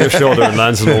flies off your shoulder and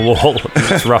lands on the wall.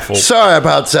 It's ruffled. Sorry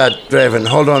about that, Raven.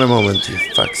 Hold on a moment, you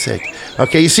fuck's sake.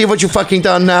 Okay, you see what you fucking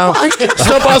done now?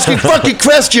 Stop asking fucking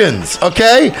questions,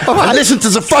 okay? And listen to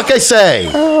the fuck I say.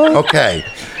 Okay.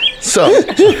 So,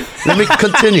 let me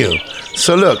continue.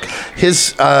 So look,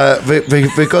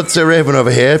 we got the Raven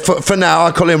over here. For now,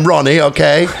 I call him Ronnie,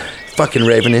 okay? Fucking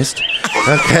Ravenist.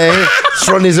 Okay,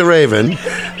 Ronnie's a Raven,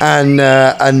 and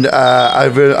I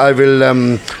will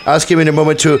ask him in a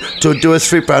moment to do a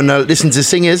sweep round. Now, listen, the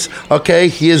thing is, okay,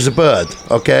 he is a bird,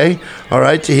 okay, all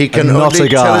right. He can only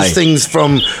tell us things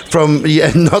from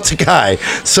not a guy.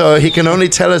 So he can only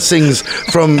tell us things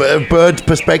from a bird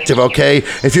perspective, okay.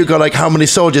 If you go like, how many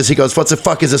soldiers? He goes, what the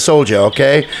fuck is a soldier?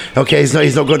 Okay, he's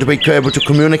not going to be able to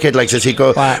communicate like this. We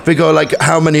go like,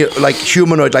 how many like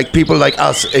humanoid, like people like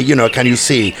us, you know, can you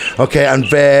see? Okay, and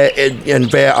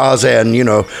where are they? And you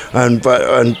know, and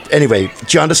anyway,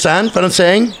 do you understand what I'm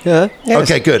saying? Yeah. Yes.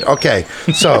 Okay, good. Okay,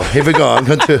 so here we go. I'm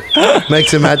going to make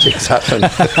some magic happen.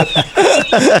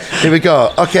 Here we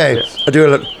go. Okay, I do a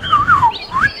look.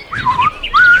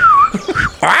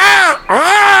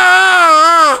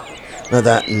 Now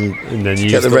that, and then you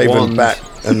get the raven back,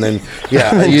 and then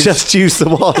just use the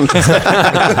wand.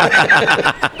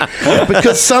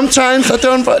 Because sometimes I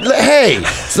don't. Hey,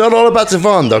 it's not all about the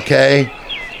wand, okay?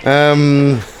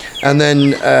 And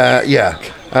then I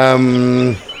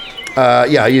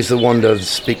use the wand to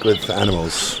speak with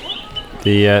animals.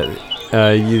 The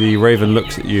raven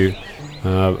looks at you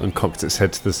and cocks its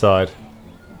head to the side.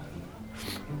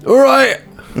 All right.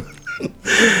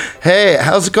 Hey,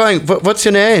 how's it going? What's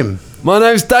your name? My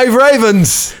name's Dave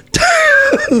Ravens.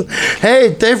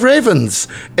 Hey, Dave Ravens.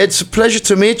 It's a pleasure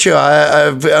to meet you.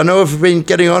 I know we've been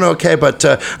getting on okay, but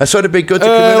I thought it'd be good to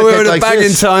communicate we were in like a banging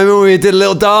this. time and we did a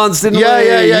little dance, didn't we?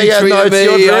 Yeah. You tweeted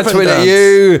me, I tweeted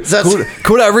you.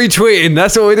 Call that retweeting.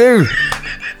 That's what we do.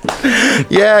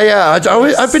 Yeah.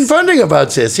 I've been wondering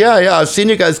about this. Yeah. I've seen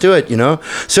you guys do it, you know.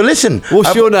 So listen.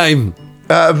 What's your name?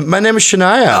 My name is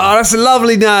Shania. Oh, that's a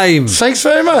lovely name. Thanks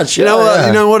very much. You know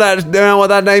what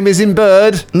that name is in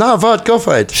bird? No, what? Go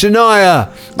for it.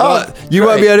 Shania. You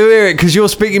won't be able to hear it because you're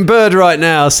speaking bird right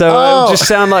now, so it'll just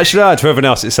sound like Shania. To everyone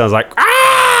else, it sounds like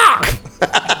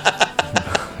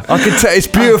I can tell it's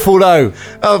beautiful though.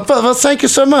 Well, thank you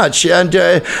so much, and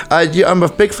I'm a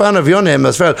big fan of your name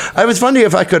as well. I was wondering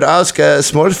if I could ask a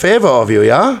small favor of you,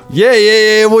 yeah?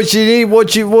 Yeah. What you need?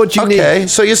 What you need? Okay,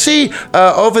 so you see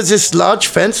over this large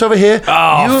fence over here.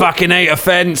 Oh, fucking hate a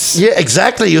fence. Yeah,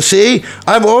 exactly. You see,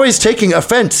 I'm always taking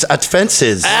offense at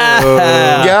fences.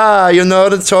 Yeah, you know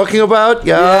what I'm talking about?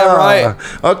 Yeah, right.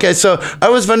 Okay, so I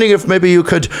was wondering if maybe you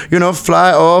could,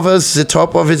 fly over the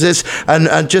top of this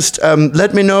and just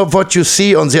let me know what you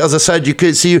see on the other side. You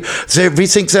could see, we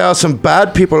think there are some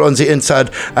bad people on the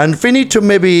inside, and we need to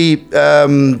maybe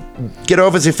get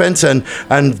over the fence and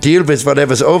deal with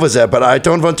whatever's over there, but I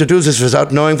don't want to do this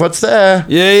without knowing what's there.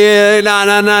 Yeah,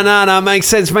 no, makes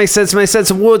sense. What's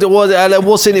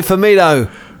in it for me though?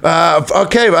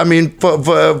 Okay, I mean,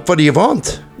 what do you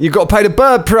want? You got to pay the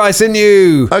bird price, ain't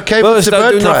you? Okay, birds what's the don't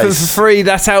bird do nothing price? for free.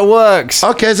 That's how it works.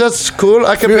 Okay, that's cool.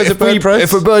 I can pay the bird price.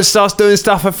 If a bird starts doing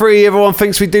stuff for free, everyone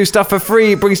thinks we do stuff for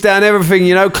free. It brings down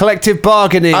everything, collective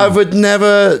bargaining. I would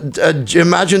never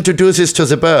imagine to do this to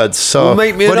the birds. So well,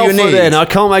 make me an offer then. I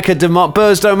can't make a demand.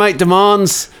 Birds don't make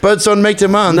demands. Birds don't make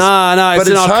demands. No, but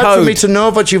it's hard for me to know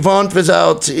what you want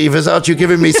without you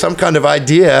giving me some kind of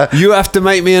idea. You have to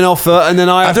make me an offer, and then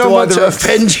I don't want to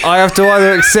offend you. I have to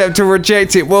either accept or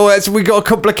reject it. Well, we got a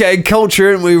complicated culture,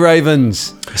 haven't we,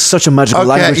 Ravens? Such a magical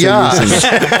language you're using.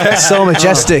 So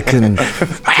majestic and.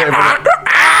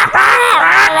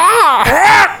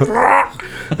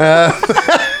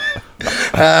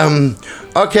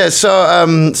 Okay,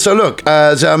 so look,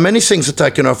 there are many things that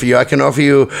I can offer you. I can offer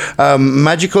you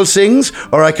magical things,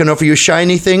 or I can offer you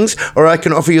shiny things, or I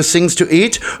can offer you things to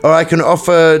eat, or I can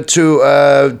offer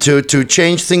to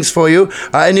change things for you.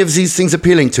 Are any of these things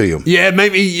appealing to you? Yeah,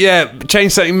 maybe. Yeah,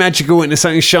 change something magical into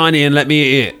something shiny and let me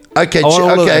eat it. Okay,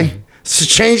 okay. So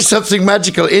change something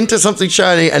magical into something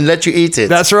shiny and let you eat it.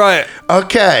 That's right.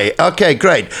 Okay,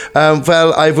 great.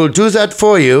 Well, I will do that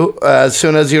for you as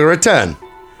soon as you return.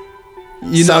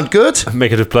 Sound good?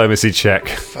 Make a diplomacy check.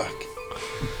 Fuck.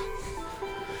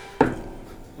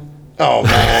 Oh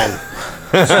man,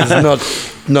 this is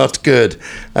not good.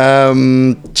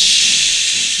 10.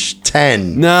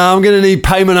 No, I'm gonna need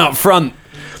payment up front.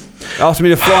 Asked me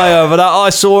to fly over that. I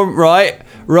saw him. Right.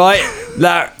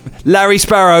 Larry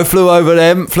Sparrow flew over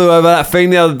that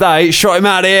thing the other day. Shot him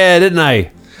out of the air, didn't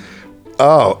they?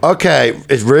 Oh, okay.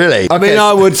 It's really. I mean,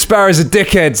 I would. Sparrows are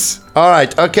dickheads. All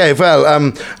right. Okay.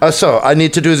 Well, so I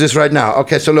need to do this right now.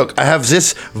 Okay. So look, I have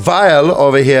this vial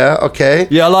over here. Okay.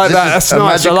 Yeah, I like that. That's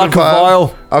nice. I like a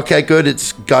vial. Okay. Good.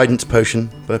 It's guidance potion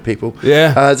for people.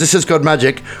 Yeah. This has got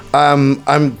magic.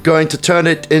 I'm going to turn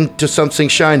it into something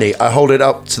shiny. I hold it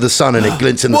up to the sun and it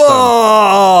glints in the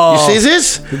sun. You see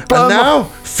this? And now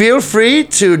feel free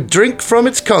to drink from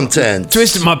its contents.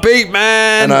 Twisted my beak,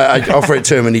 man. And I offer it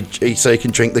to him, and he so he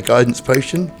can drink the guidance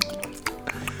potion.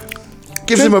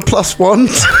 Gives him a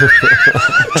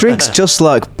 +1. Drinks just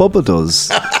like Bubba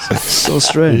does. So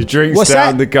strange. He drinks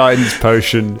down the guidance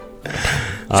potion.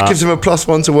 Gives him a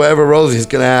 +1 to whatever rolls he's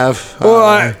going to have. All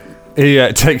right. He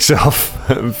takes off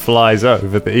and flies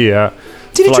over the...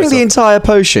 Did he drink the entire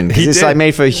potion? Because it's like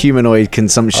made for humanoid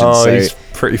consumption. Oh, so he's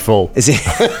pretty full. Is he?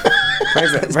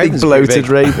 Big bloated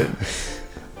raven.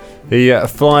 He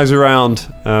flies around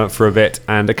for a bit,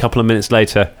 and a couple of minutes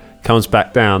later comes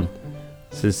back down.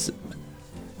 Says,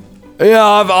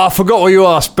 "Yeah, I forgot what you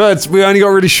asked. Birds, we only got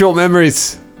really short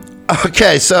memories."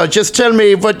 Okay, so just tell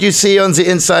me what you see on the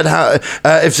inside. How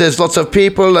if there's lots of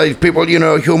people,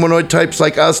 humanoid types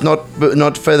like us,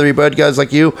 not feathery bird guys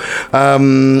like you,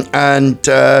 and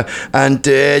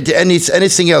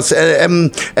anything else?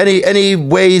 Any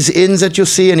ways in that you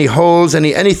see? Any holes?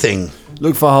 Anything?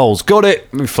 Look for holes. Got it.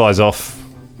 He flies off.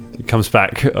 He comes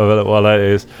back a little while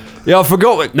later. Yeah, I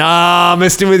forgot it. Nah,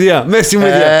 messing with you. Remember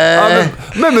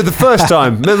the first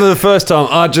time.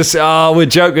 I just, we're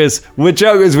jokers.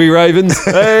 We Ravens.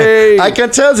 Hey. I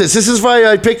can tell this. This is why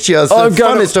I picked you as the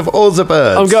funnest of all the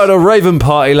birds. I'm going to a Raven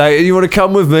party later. You want to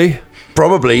come with me?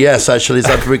 Probably, yes, actually.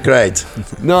 That would be great.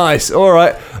 Nice. All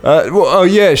right.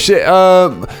 Shit.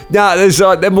 There's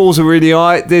them walls are really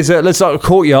high. There's let's like a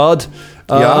courtyard.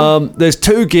 There's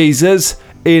two geezers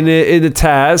in the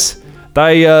towers.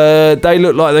 They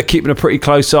look like they're keeping a pretty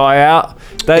close eye out.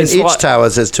 In each tower,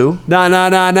 there's 2. No.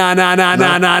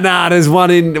 There's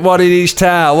one in each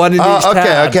tower. One in each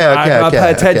tower. Okay.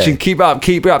 Pay attention. Okay. Keep up.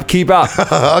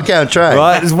 Okay, I'm trying.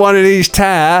 Right, there's one in each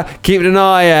tower. Keeping an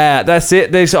eye out. That's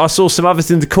it. I saw some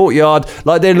others in the courtyard.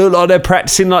 Like they look like they're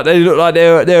practicing. Like they look like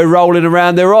they're rolling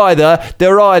around. They're either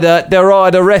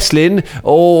wrestling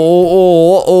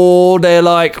or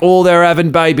they're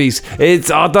having babies. I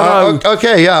don't know.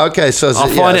 Okay. So I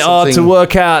find it hard to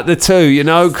work out the two,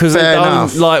 because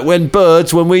like when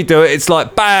we do it, it's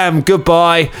like bam,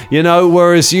 goodbye,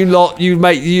 whereas you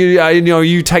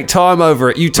take time over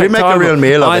it. You make a real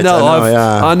meal of it.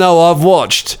 I know, I've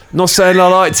watched. Not saying I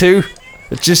like to.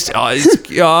 It's just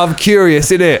I'm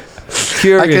curious, innit?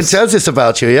 Curious. I can tell this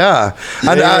about you, yeah.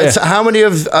 And so how many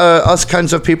of us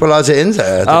kinds of people are there in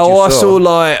there? I saw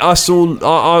like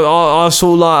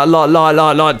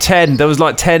 10. There was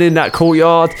like 10 in that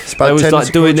courtyard. They was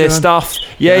like doing their stuff.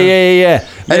 Yeah.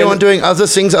 Anyone doing other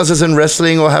things other than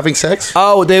wrestling or having sex?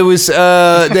 Oh, there was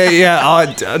there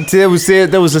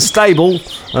was a stable.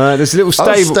 There's a little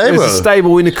stable. There's a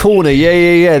stable in the corner.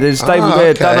 Yeah. There's a stable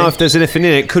there. Don't know if there's anything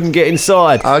in it. Couldn't get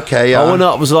inside. Okay, yeah. I went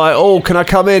up. Was like, oh, can I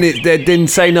come in? They didn't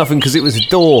say nothing because it was a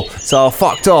door. So I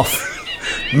fucked off.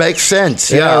 Makes sense.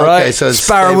 Yeah. Right. Okay. So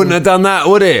Sparrow wouldn't have done that,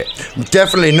 would it?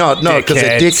 Definitely not. No, because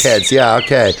they're dickheads. Yeah.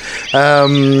 Okay.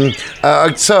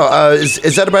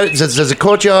 Is that about it? There's a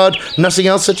courtyard. Nothing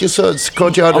else that you saw? It's a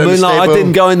courtyard. I mean, I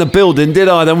didn't go in the building, did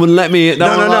I? They wouldn't let me. No.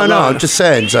 I'm just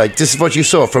saying. It's like this is what you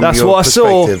saw from your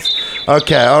perspective.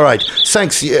 Okay. All right.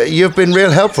 Thanks. You've been real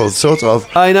helpful, sort of.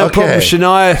 No problem,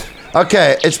 Shania.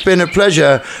 Okay, it's been a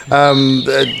pleasure.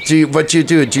 What do you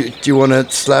do? Do you want to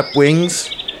slap wings?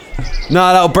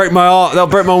 No, that'll break my heart. That'll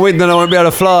break my wing. Then I won't be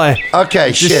able to fly.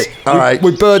 Okay, shit. All right.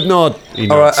 We bird nod.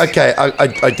 All right. Okay,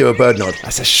 I do a bird nod.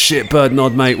 That's a shit bird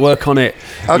nod, mate. Work on it.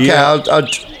 Okay, yeah.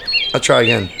 I'll try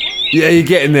again. Yeah, you're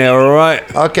getting there. All right.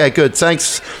 Okay, good.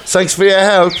 Thanks for your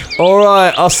help. All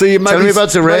right. I'll see you. Maybe, tell me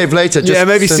about the rave later. Just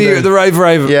maybe see you at the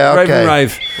rave. Yeah. Okay.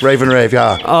 Raven rave.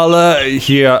 Yeah. I'll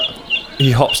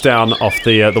He hops down off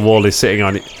the wall he's sitting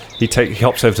on. He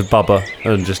hops over to Bubba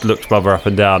and just looks Bubba up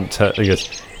and down. And he goes,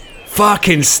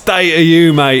 "Fucking state of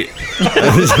you, mate."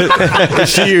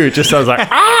 It's you. It just sounds like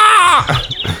ah.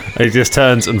 And he just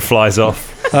turns and flies off.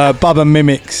 Bubba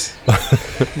mimics.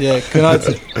 Yeah.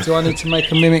 Do I need to make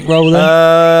a mimic roll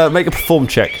then? Make a perform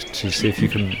check to see if you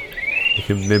can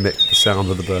mimic the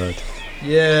sound of the bird.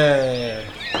 Yeah.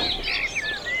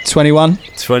 21.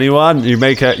 You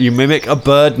mimic a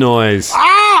bird noise.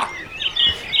 Ah!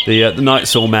 The Night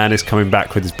Saw man is coming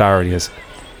back with his barrow and he goes,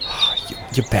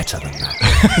 you're better than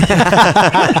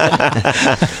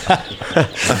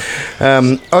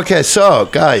that. Okay, so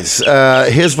guys,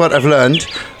 here's what I've learned.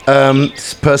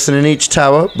 Person in each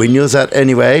tower. We knew that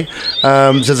anyway.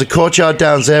 There's a courtyard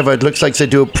down there where it looks like they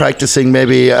do practicing,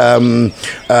 maybe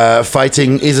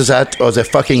fighting. Either that or they're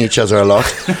fucking each other a lot.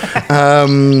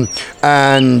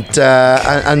 And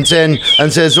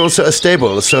there's also a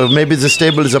stable. So maybe the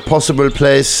stable is a possible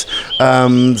place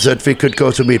that we could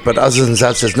go to meet. But other than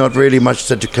that, there's not really much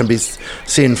that can be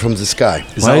seen from the sky.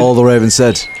 Is that all the Raven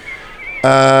said?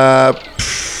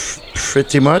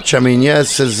 Pretty much. I mean,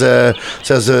 yes. He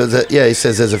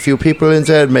says there's a few people in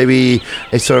there. Maybe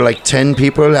it's sort of like 10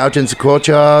 people out in the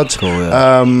courtyard. Cool,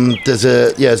 yeah.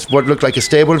 There's what looked like a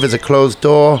stable with a closed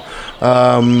door,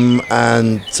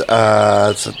 and that's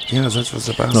what's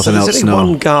about. Nothing else. There's only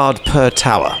one guard per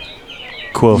tower.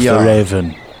 Quoth the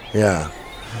Raven. Yeah.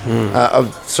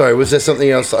 Sorry, was there something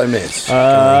else that I missed?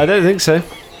 I don't think so.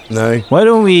 No. Why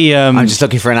don't we? I'm just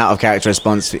looking for an out of character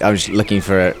response. I was looking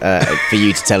for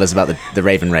you to tell us about the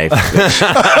Raven rave. But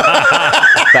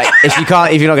if you're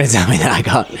not going to tell me, then I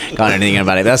can't do anything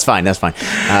about it. But that's fine.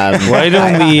 Why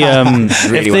don't we?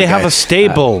 Really if they have a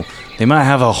stable, they might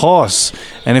have a horse,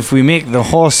 and if we make the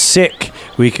horse sick,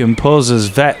 we can pose as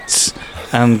vets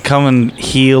and come and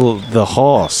heal the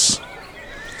horse.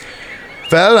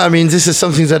 Well, I mean, this is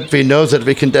something that we know that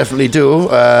we can definitely do.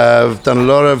 I've done a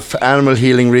lot of animal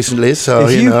healing recently, so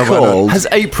Has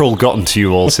April gotten to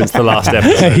you all since the last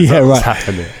episode? Yeah, right.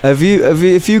 Happening?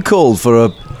 If you called for a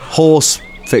horse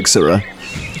fixer,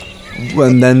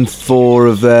 and then 4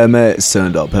 of their mates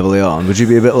turned up heavily armed, would you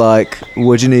be a bit like,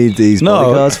 what do you need these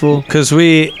bodyguards for? Because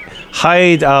we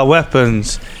hide our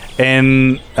weapons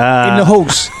in the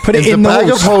horse. Put it in the bag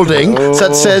horse. of holding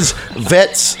that says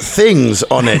Vets Things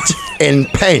on it in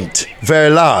paint, very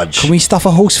large. Can we stuff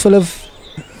a horse full of?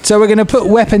 So we're going to put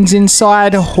weapons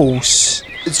inside a horse.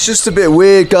 It's just a bit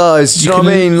weird, guys. Do you know what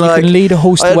I mean? You can lead a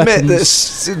horse to I admit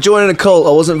weapons. that joining a cult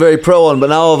I wasn't very pro on, but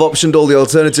now I've optioned all the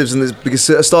alternatives and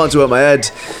it's starting to hurt my head.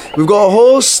 We've got a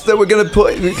horse that we're going to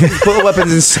put the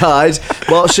weapons inside,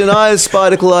 while Shania's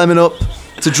spider climbing up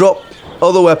to drop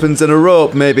other weapons and a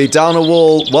rope maybe down a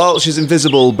wall while she's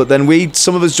invisible, but then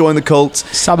some of us join the cult.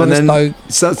 Some of us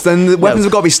don't. So then the weapons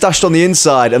have got to be stashed on the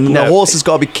inside and the horse has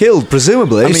got to be killed,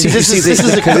 presumably. I mean, this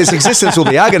is because its existence will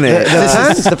be agony.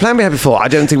 The plan we had before, I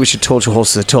don't think we should torture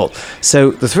horses at all. So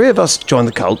the three of us join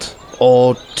the cult,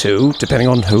 or two, depending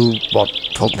on what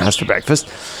Fulton has for breakfast,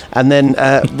 and then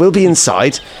we'll be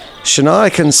inside.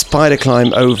 Shania can spider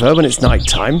climb over when it's night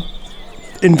time,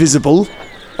 invisible.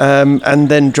 And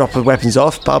then drop the weapons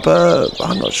off. Bubba,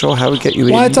 I'm not sure how we get you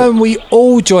in. Why don't we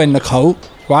all join the cult,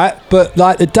 right? But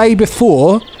like the day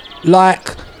before, like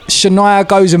Shania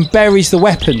goes and buries the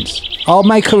weapons. I'll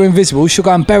make her invisible. She'll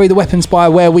go and bury the weapons by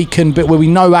where we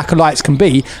know acolytes can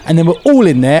be, and then we're all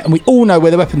in there, and we all know where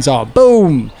the weapons are.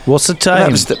 Boom. What's the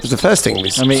time? That was the first thing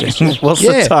we. I mean, what's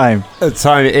the time? The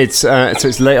time it's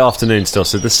late afternoon still,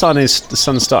 so the sun's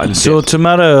starting to So dip.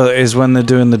 tomorrow is when they're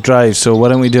doing the drive. So why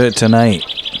don't we do it tonight?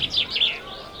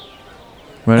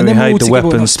 Why don't we hide the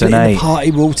weapons tonight? The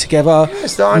party, we're all together.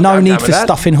 I'm No down need with for that.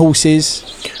 stuffing horses.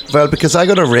 Well, because I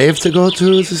got a rave to go to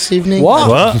this evening.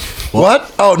 What?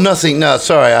 What? Oh, nothing. No,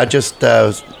 sorry. I was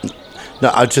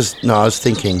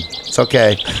thinking. It's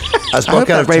okay. I I hope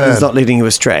that raven's not leading you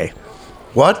astray.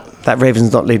 What? That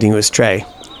raven's not leading you astray.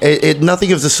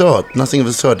 Nothing of the sort. Nothing of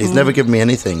the sort. He's never given me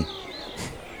anything.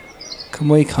 Can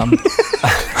we come?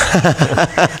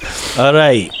 All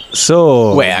right.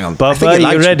 So wait, hang on.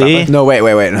 Bubba, you ready? No, wait.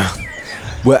 No.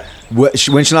 When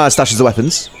Shania stashes the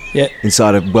weapons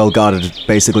inside a well-guarded,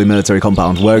 basically military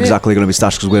compound, where exactly going to be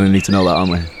stashed? Because we're going to need to know that,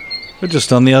 aren't we? We're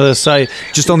just on the other side.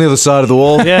 Just on the other side of the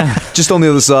wall? Yeah. Just on the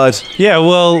other side. Yeah,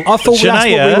 well, I thought that's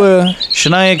what we were.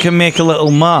 Shania can make a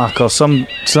little mark or some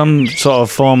sort of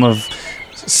form of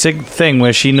thing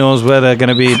where she knows where they're going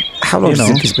to be. How long does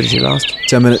invisibility last?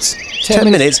 10 minutes.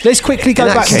 10 minutes. Let's quickly go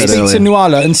back and speak to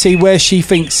Nuala and see where she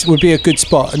thinks would be a good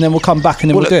spot, and then we'll come back and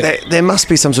then we'll do it. There must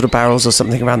be some sort of barrels or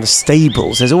something around the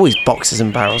stables. There's always boxes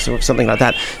and barrels or something like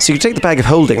that. So you can take the bag of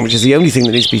holding, which is the only thing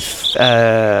that needs to be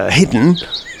hidden,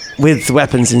 with the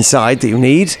weapons inside that you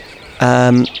need.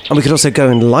 And we could also go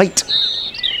and light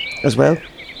as well.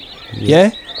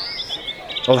 Yeah?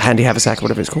 Or the handy haversack, or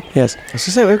whatever it's called. Yes. I was going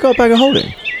to say, we've got a bag of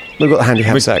holding. We've got the handy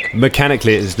haversack.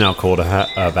 Mechanically, it is now called a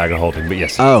bag of holding, but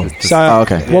yes. Oh.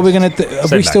 Okay. What are we going to do?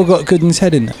 Have we still got Gooden's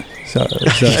head in there?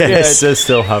 Yes, it does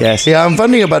still have. Yes. Yeah, I'm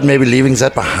wondering about maybe leaving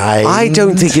that behind. I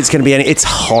don't think it's going to be any. It's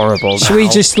horrible. Should we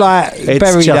just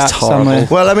bury that somewhere?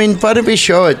 Well, I mean, why don't we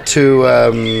show it to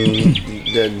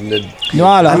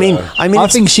Nuala? I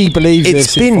think she believes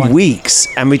it's been weeks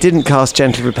and we didn't cast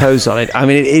gentle repose on it. I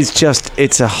mean,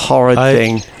 it's a horrid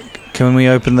thing. Can we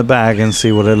open the bag and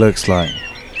see what it looks like?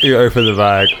 You open the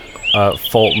bag.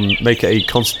 Fulton, make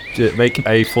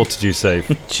a fortitude save.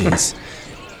 Jeez.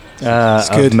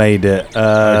 I've made it.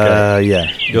 Okay.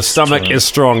 Yeah. Your stomach is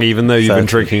strong, even though you've been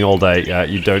drinking all day.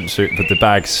 You don't, but the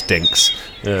bag stinks.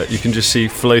 You can just see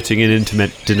floating in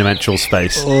interdimensional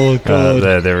space. Oh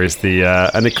god! There is the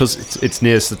and because it's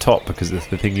nearest the top because it's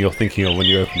the thing you're thinking of when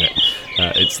you open it.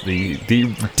 It's the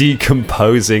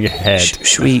decomposing head.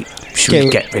 Should we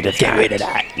get rid of that? Get rid of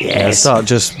that. Yes. Start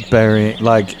just burying,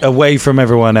 away from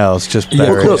everyone else. Just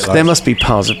bury look, there must be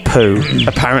piles of poo.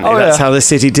 Apparently, that's how the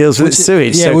city deals with its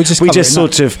sewage. Yeah, so we just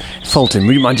sort of Fulton.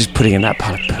 Would you mind just putting in that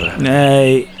pile of poo?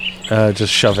 Nay.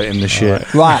 Just shove it in the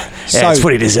shit. Right. So it's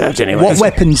what he deserved anyway. What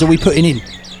weapons are we putting in?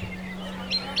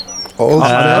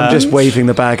 I'm just waving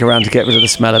the bag around to get rid of the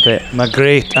smell a bit. My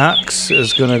great axe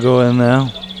is going to go in there.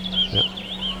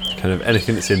 Kind of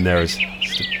anything that's in there is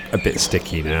a bit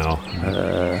sticky now.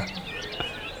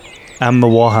 And the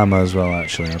warhammer as well.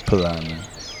 Actually, I'll put that in there.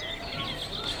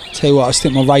 Tell you what, I'll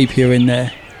stick my rapier in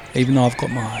there. Even though I've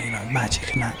got my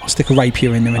magic and that, I'll stick a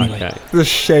rapier in there anyway. Okay. The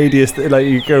shadiest,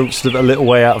 you go sort of a little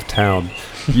way out of town,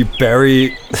 you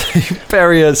bury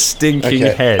a stinking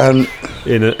head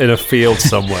in a field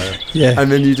somewhere, yeah,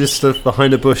 and then you just sort of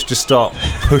behind a bush just start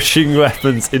pushing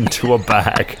weapons into a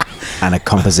bag and a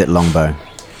composite longbow.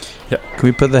 Yeah. Can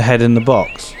we put the head in the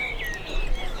box?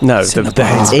 No, the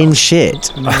head's in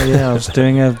shit. I was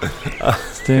doing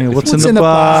what's in the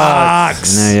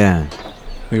box? No, yeah.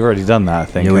 We've already done that, I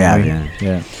think. Yeah, we have,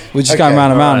 yeah. We're just going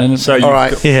round and round. So all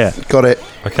right, got it.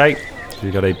 Okay, so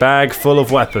you got a bag full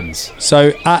of weapons.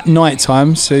 So at night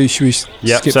time, so should we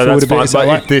skip so forward that's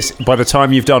a bit? fine. By the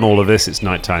time you've done all of this, it's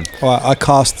night time. All right, I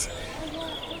cast.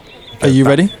 Are you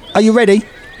ready? Are you ready?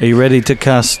 Are you ready to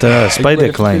cast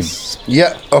Spider Climb?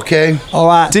 Yeah, okay. All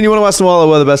right. Didn't you want to ask Nawala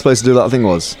where the best place to do that thing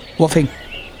was? What thing?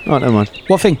 Oh, never mind.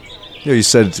 What thing? Yeah, you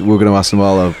said we were going to ask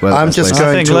Nawala where the I'm best just place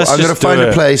going to. I'm going to find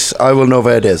a place. I will know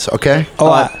where it is. Okay. All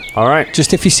right. All right.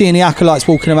 Just if you see any acolytes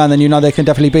walking around, then you know they can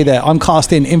definitely be there. I'm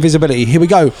casting invisibility. Here we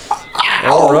go.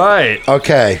 All right.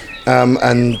 Okay.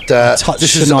 And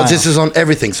this is on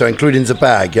everything, so including the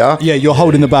bag. Yeah. Yeah, you're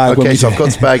holding the bag. Okay, so I've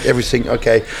got the bag, everything.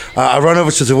 Okay. I run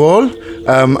over to the wall.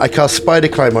 I cast Spider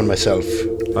Climb on myself.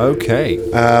 Okay.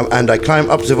 And I climb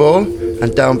up the wall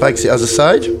and down back the other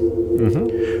side.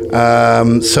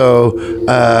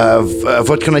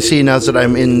 What can I see now that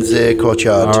I'm in the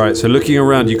courtyard? All right. So looking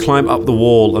around, you climb up the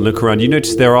wall and look around. You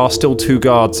notice there are still 2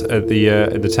 guards at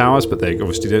the towers, but they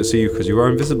obviously don't see you because you are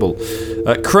invisible.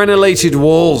 Crenellated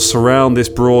walls surround this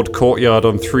broad courtyard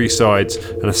on 3 sides,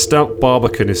 and a stout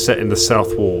barbican is set in the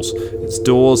south walls. Its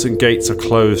doors and gates are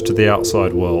closed to the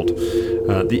outside world.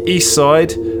 The east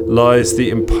side lies the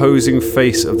imposing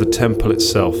face of the temple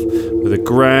itself, with a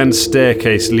grand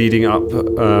staircase leading onto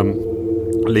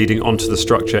the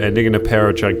structure, ending in a pair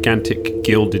of gigantic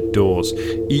gilded doors.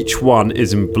 Each one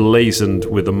is emblazoned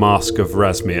with the mask of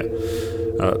Razmir.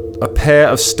 A pair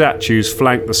of statues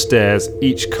flank the stairs,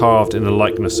 each carved in the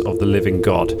likeness of the living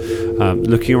god.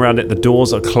 Looking around it, the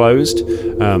doors are closed,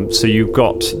 so you've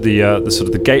got the sort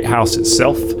of the gatehouse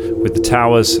itself with the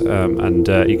towers, and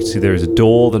you can see there is a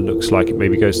door that looks like it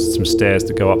maybe goes to some stairs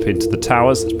that go up into the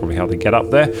towers. That's probably how they get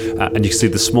up there. And you can see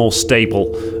the small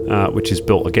stable, which is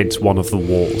built against one of the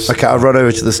walls. Okay, I'll run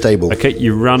over to the stable. Okay,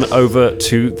 you run over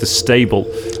to the stable.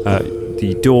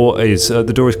 The door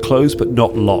is closed but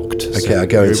not locked. Okay, I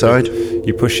go inside.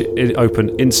 You push it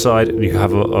open inside and you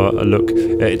have a look.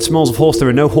 It smells of horse. There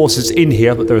are no horses in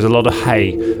here, but there is a lot of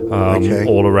hay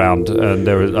all around, and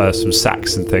there are some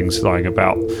sacks and things lying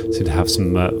about. Seem to have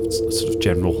some sort of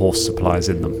general horse supplies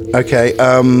in them. Okay,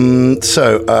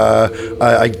 so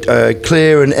I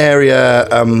clear an area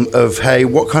of hay.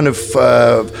 What kind of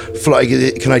floor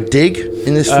can I dig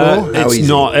in this floor? It's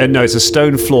not. No, it's a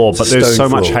stone floor, but there's so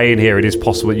much floor. hay in here. It is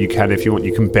possible that you can, if you want,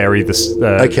 you can bury this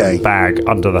bag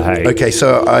under the hay. Okay,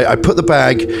 so I put the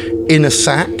bag in a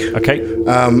sack. Okay.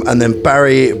 And then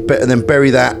bury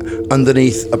that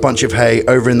underneath a bunch of hay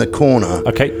over in the corner.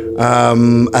 Okay.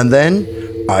 And then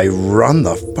I run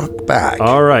the fuck back.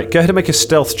 All right, go ahead and make a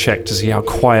stealth check to see how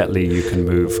quietly you can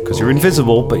move, because you're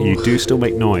invisible, but you do still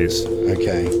make noise.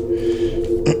 Okay.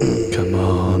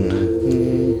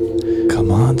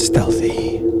 Come on, stealthy.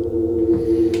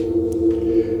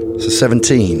 So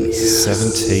 17.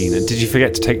 17. And did you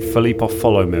forget to take Philippe off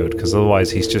follow mode? Because otherwise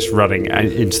he's just running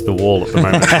into the wall at the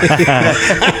moment.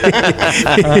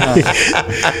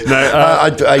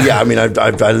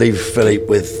 I leave Philippe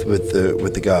with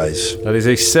the guys. That is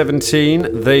a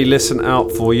 17. They listen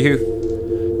out for you,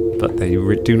 but they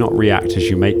do not react as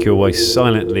you make your way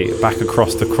silently back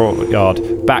across the courtyard,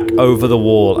 back over the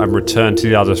wall, and return to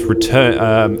the others.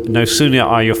 No sooner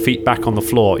are your feet back on the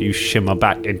floor, you shimmer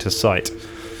back into sight.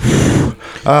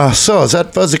 So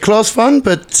that was a close one,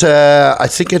 but I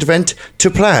think it went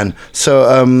to plan. So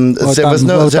there was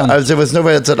no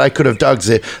way that I could have dug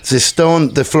the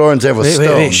stone. The floor and there was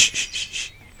stone. Wait.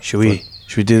 Shh.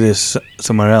 Should we do this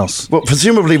somewhere else? Well,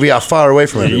 presumably we are far away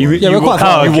from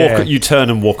everyone. You turn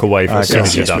and walk away for a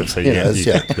second. You're done. So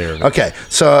Okay.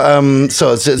 So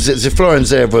the floor in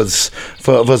there was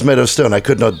made of stone. I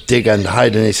could not dig and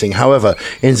hide anything. However,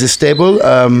 in the stable,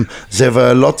 there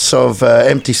were lots of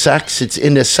empty sacks. It's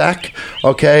in a sack,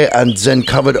 okay, and then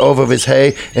covered over with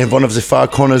hay in one of the far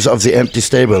corners of the empty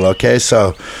stable. Okay,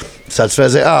 so that's where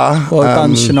they are. Well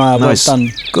done, Shania. Nice. Well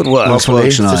done. Good work. Hopefully,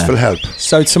 Nice work, this will help.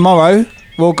 So tomorrow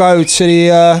we'll go to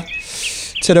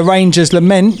the Rangers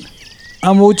Lament,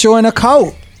 and we'll join a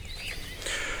cult.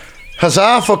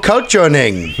 Huzzah for cult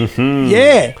joining!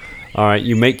 Yeah. All right,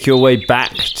 you make your way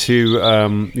back to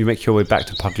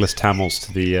Puglas Tamils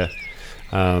to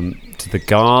the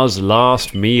Gar's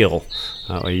last meal.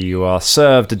 Where you are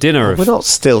served a dinner. We're not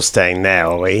still staying there,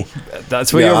 are we?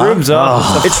 That's where your rooms are.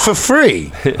 Oh. It's for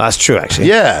free. That's true, actually.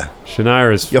 Yeah.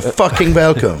 Shania's. You're fucking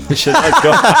welcome.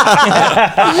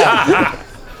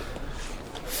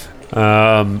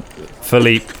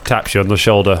 Philippe taps you on the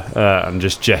shoulder and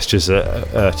just gestures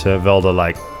at Velda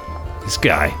like, this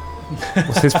guy,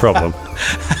 what's his problem?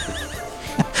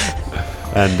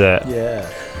 And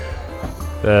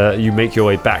you make your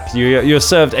way back. You're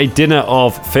served a dinner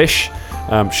of fish.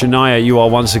 Shania, you are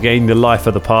once again the life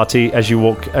of the party. As you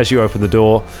open the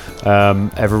door,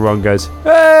 everyone goes,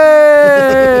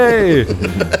 "Hey!"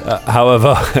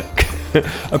 However,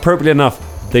 appropriately enough,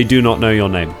 they do not know your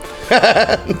name.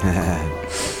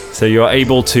 So you're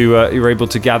able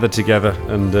to gather together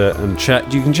and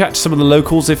chat. You can chat to some of the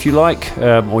locals if you like,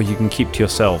 or you can keep to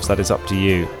yourselves. That is up to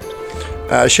you.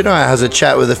 Shania has a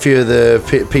chat with a few of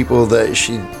the people that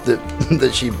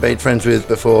she made friends with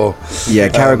before. Yeah,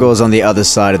 Caragor's on the other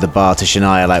side of the bar to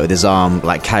Shania, like with his arm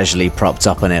like casually propped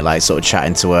up on it, like sort of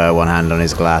chatting to her, one hand on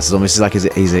his glass. It's almost like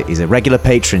he's a regular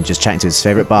patron just chatting to his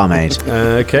favourite barmaid.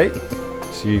 Okay,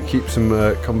 so you keep some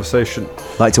conversation.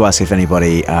 I'd like to ask if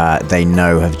anybody they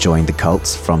know have joined the cult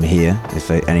from here. If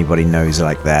anybody knows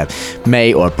like their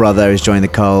mate or brother has joined the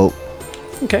cult.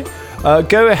 Okay,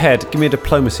 go ahead, give me a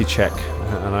diplomacy check,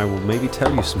 and I will maybe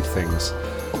tell you some things.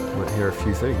 You might hear a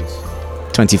few things.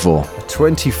 24.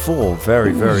 24,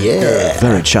 very, very good.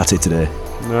 Very chatty today.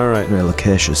 All right. Very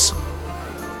loquacious.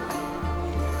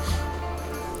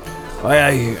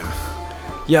 I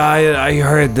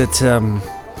heard that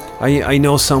I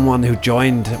know someone who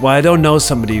joined. Well, I don't know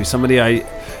somebody. I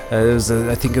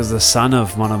think it was the son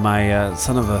of one of my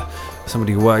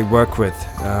somebody who I work with.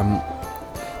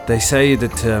 They say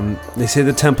that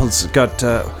the temple's got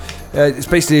it's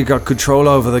basically got control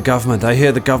over the government. I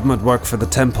hear the government work for the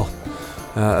temple,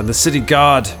 and the city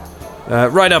guard,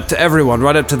 right up to everyone,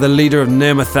 right up to the leader of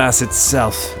Nirmathas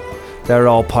itself. They're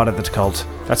all part of the cult.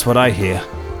 That's what I hear.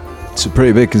 It's a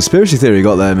pretty big conspiracy theory you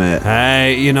got there, mate.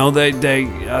 Hey,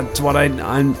 that's what I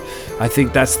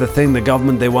think that's the thing. The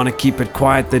government, they want to keep it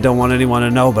quiet. They don't want anyone to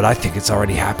know, but I think it's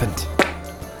already happened.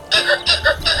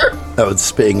 That was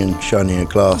spitting and shining a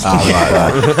glass. Oh, right.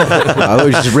 I thought you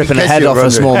were just ripping a head off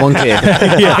a small monkey.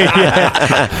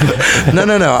 No.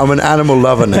 I'm an animal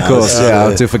lover now. Of course,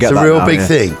 I do forget that. It's a real now, big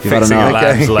thing. You've had Fixing a enough.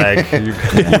 lamb's leg. You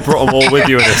brought them all with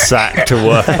you in a sack to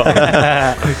work on.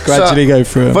 Gradually go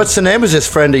through 'em. What's the name of this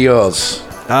friend of yours?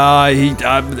 My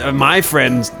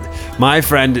friend.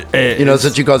 You know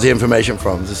that you got the information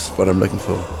from. This is what I'm looking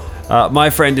for. My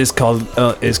friend is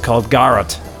called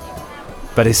Garrett.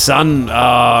 But his son,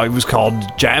 he was called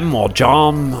Jam or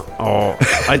Jam or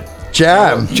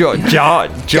Jam. George.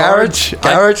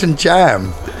 Garrett and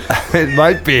Jam. It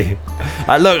might be.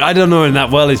 Look, I don't know him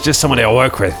that well. It's just somebody I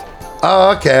work with.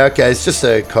 Oh, okay. It's just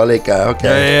a colleague guy.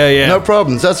 Okay. Yeah. No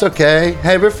problems. That's okay.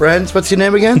 Hey, we're friends. What's your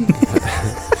name again?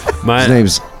 His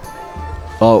name's...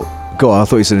 Oh, go on. I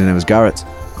thought you said his name was Garrett.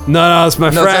 No, it's my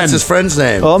No, friend. that's his friend's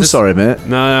name. Oh, I'm sorry, mate.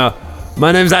 No.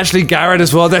 My name's actually Garrett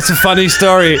as well. That's a funny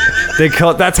story.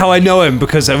 That's how I know him,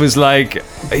 because he was like,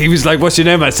 what's your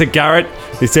name? I said, Garrett.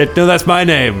 He said, no, that's my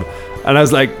name. And I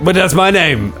was like, but that's my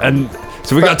name. And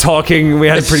so we got talking. We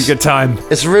had a pretty good time.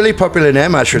 It's a really popular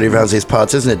name actually around these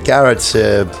parts, isn't it? Garrett's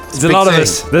There's a lot of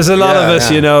us. There's a lot of us,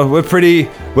 you know. We're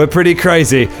pretty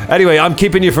crazy. Anyway, I'm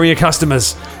keeping you from your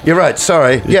customers. You're right.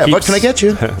 Sorry. What can I get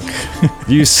you?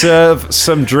 You serve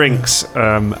some drinks,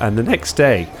 and the next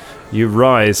day you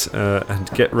rise and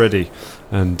get ready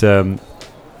and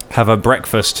have a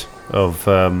breakfast of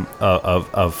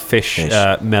fish.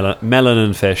 Melon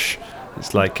and fish.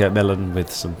 It's like melon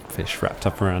with some fish wrapped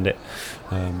up around it.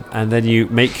 And then you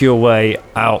make your way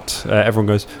out. Everyone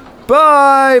goes,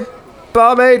 bye,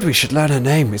 barmaid. We should learn her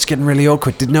name. It's getting really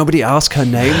awkward. Did nobody ask her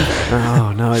name?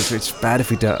 Oh, no, it's bad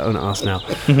if we don't ask now.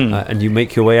 And you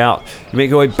make your way out. You make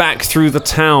your way back through the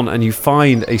town, and you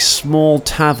find a small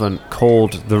tavern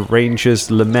called the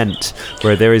Ranger's Lament,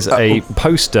 where there is a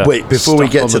poster. Wait, before we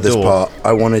stuck get on to the this door. part,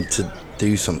 I wanted to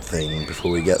do something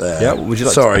before we get there. Yeah, would you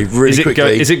like Sorry, really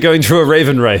quickly. Is it going through a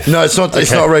Raven rave? No, it's not.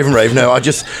 It's not a Raven Rave. No,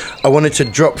 I wanted to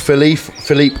drop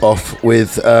Philippe off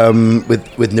with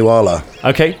Nuala.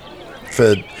 Okay.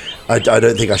 I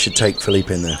don't think I should take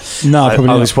Philippe in there. No, I probably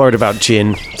not. was worried about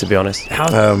Jin, to be honest.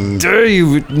 How dare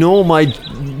you ignore my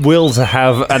will to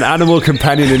have an animal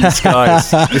companion in disguise?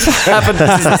 This happened.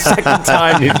 This is the second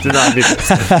time you've denied me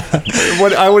this.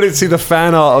 I wanted to see the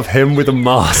fan art of him with a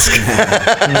mask.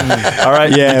 All right,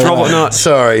 Yeah, you drop right. not.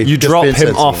 Sorry, You just drop being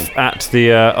him off sensible.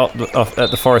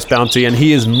 at the Forest Bounty, and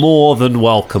he is more than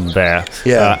welcome there.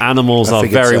 Yeah, animals I are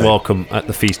figured very so. welcome at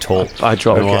the feast hall. I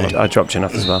dropped Jin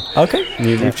off as well.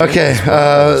 Okay. Okay,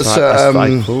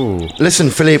 listen,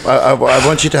 Philippe, I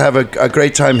want you to have a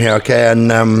great time here, okay?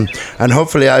 And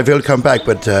hopefully I will come back,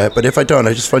 but if I don't,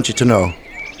 I just want you to know,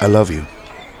 I love you.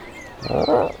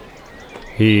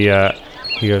 He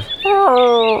goes,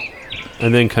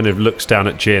 and then kind of looks down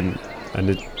at Jin,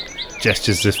 and it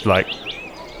gestures this like,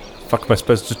 fuck am I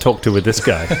supposed to talk to with this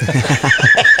guy?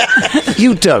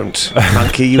 You don't,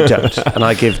 monkey, you don't. And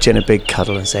I give Jin a big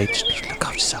cuddle and say, just look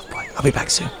after yourself, boy. I'll be back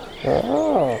soon.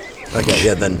 Okay,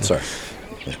 yeah, then, sorry.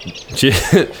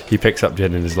 He picks up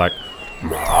Jin and is like,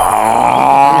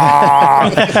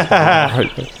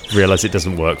 Realise it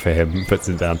doesn't work for him. Puts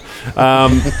him down.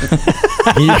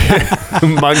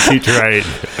 Monkey train.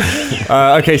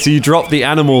 Okay, so you drop the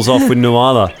animals off with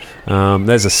Nuala.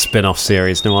 There's a spin-off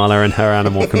series, Nuala and her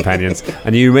animal companions,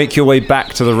 and you make your way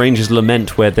back to the Ranger's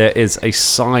Lament, where there is a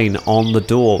sign on the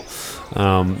door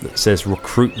that says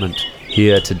 "Recruitment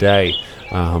here today."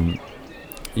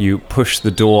 You push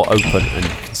the door open, and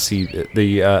you can see that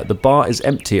the bar is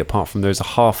empty, apart from there's a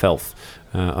half-elf,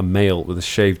 a male with a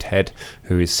shaved head,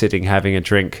 who is sitting having a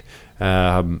drink.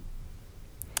 There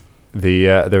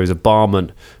is a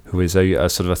barman who is a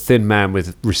sort of a thin man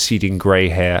with receding grey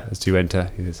hair. As you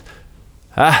enter, he says,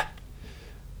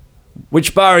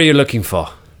 which bar are you looking for?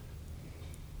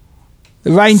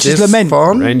 The Ranger's Lament.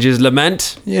 Ranger's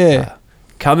Lament? Yeah.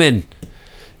 Come in.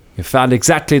 You found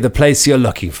exactly the place you're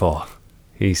looking for.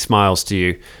 He smiles to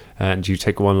you, and you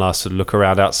take one last look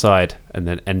around outside, and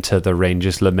then enter the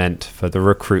Ranger's Lament for the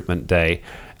recruitment day.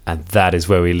 And that is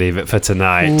where we leave it for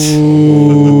tonight.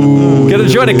 Gonna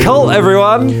join a cult,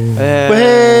 everyone. Way.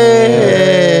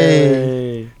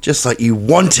 Just like you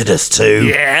wanted us to.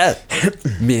 Yeah.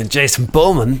 Me and Jason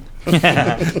Bowman.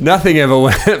 Nothing ever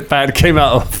went bad came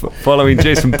out of following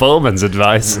Jason Bowman's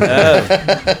advice. Join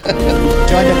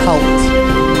a cult.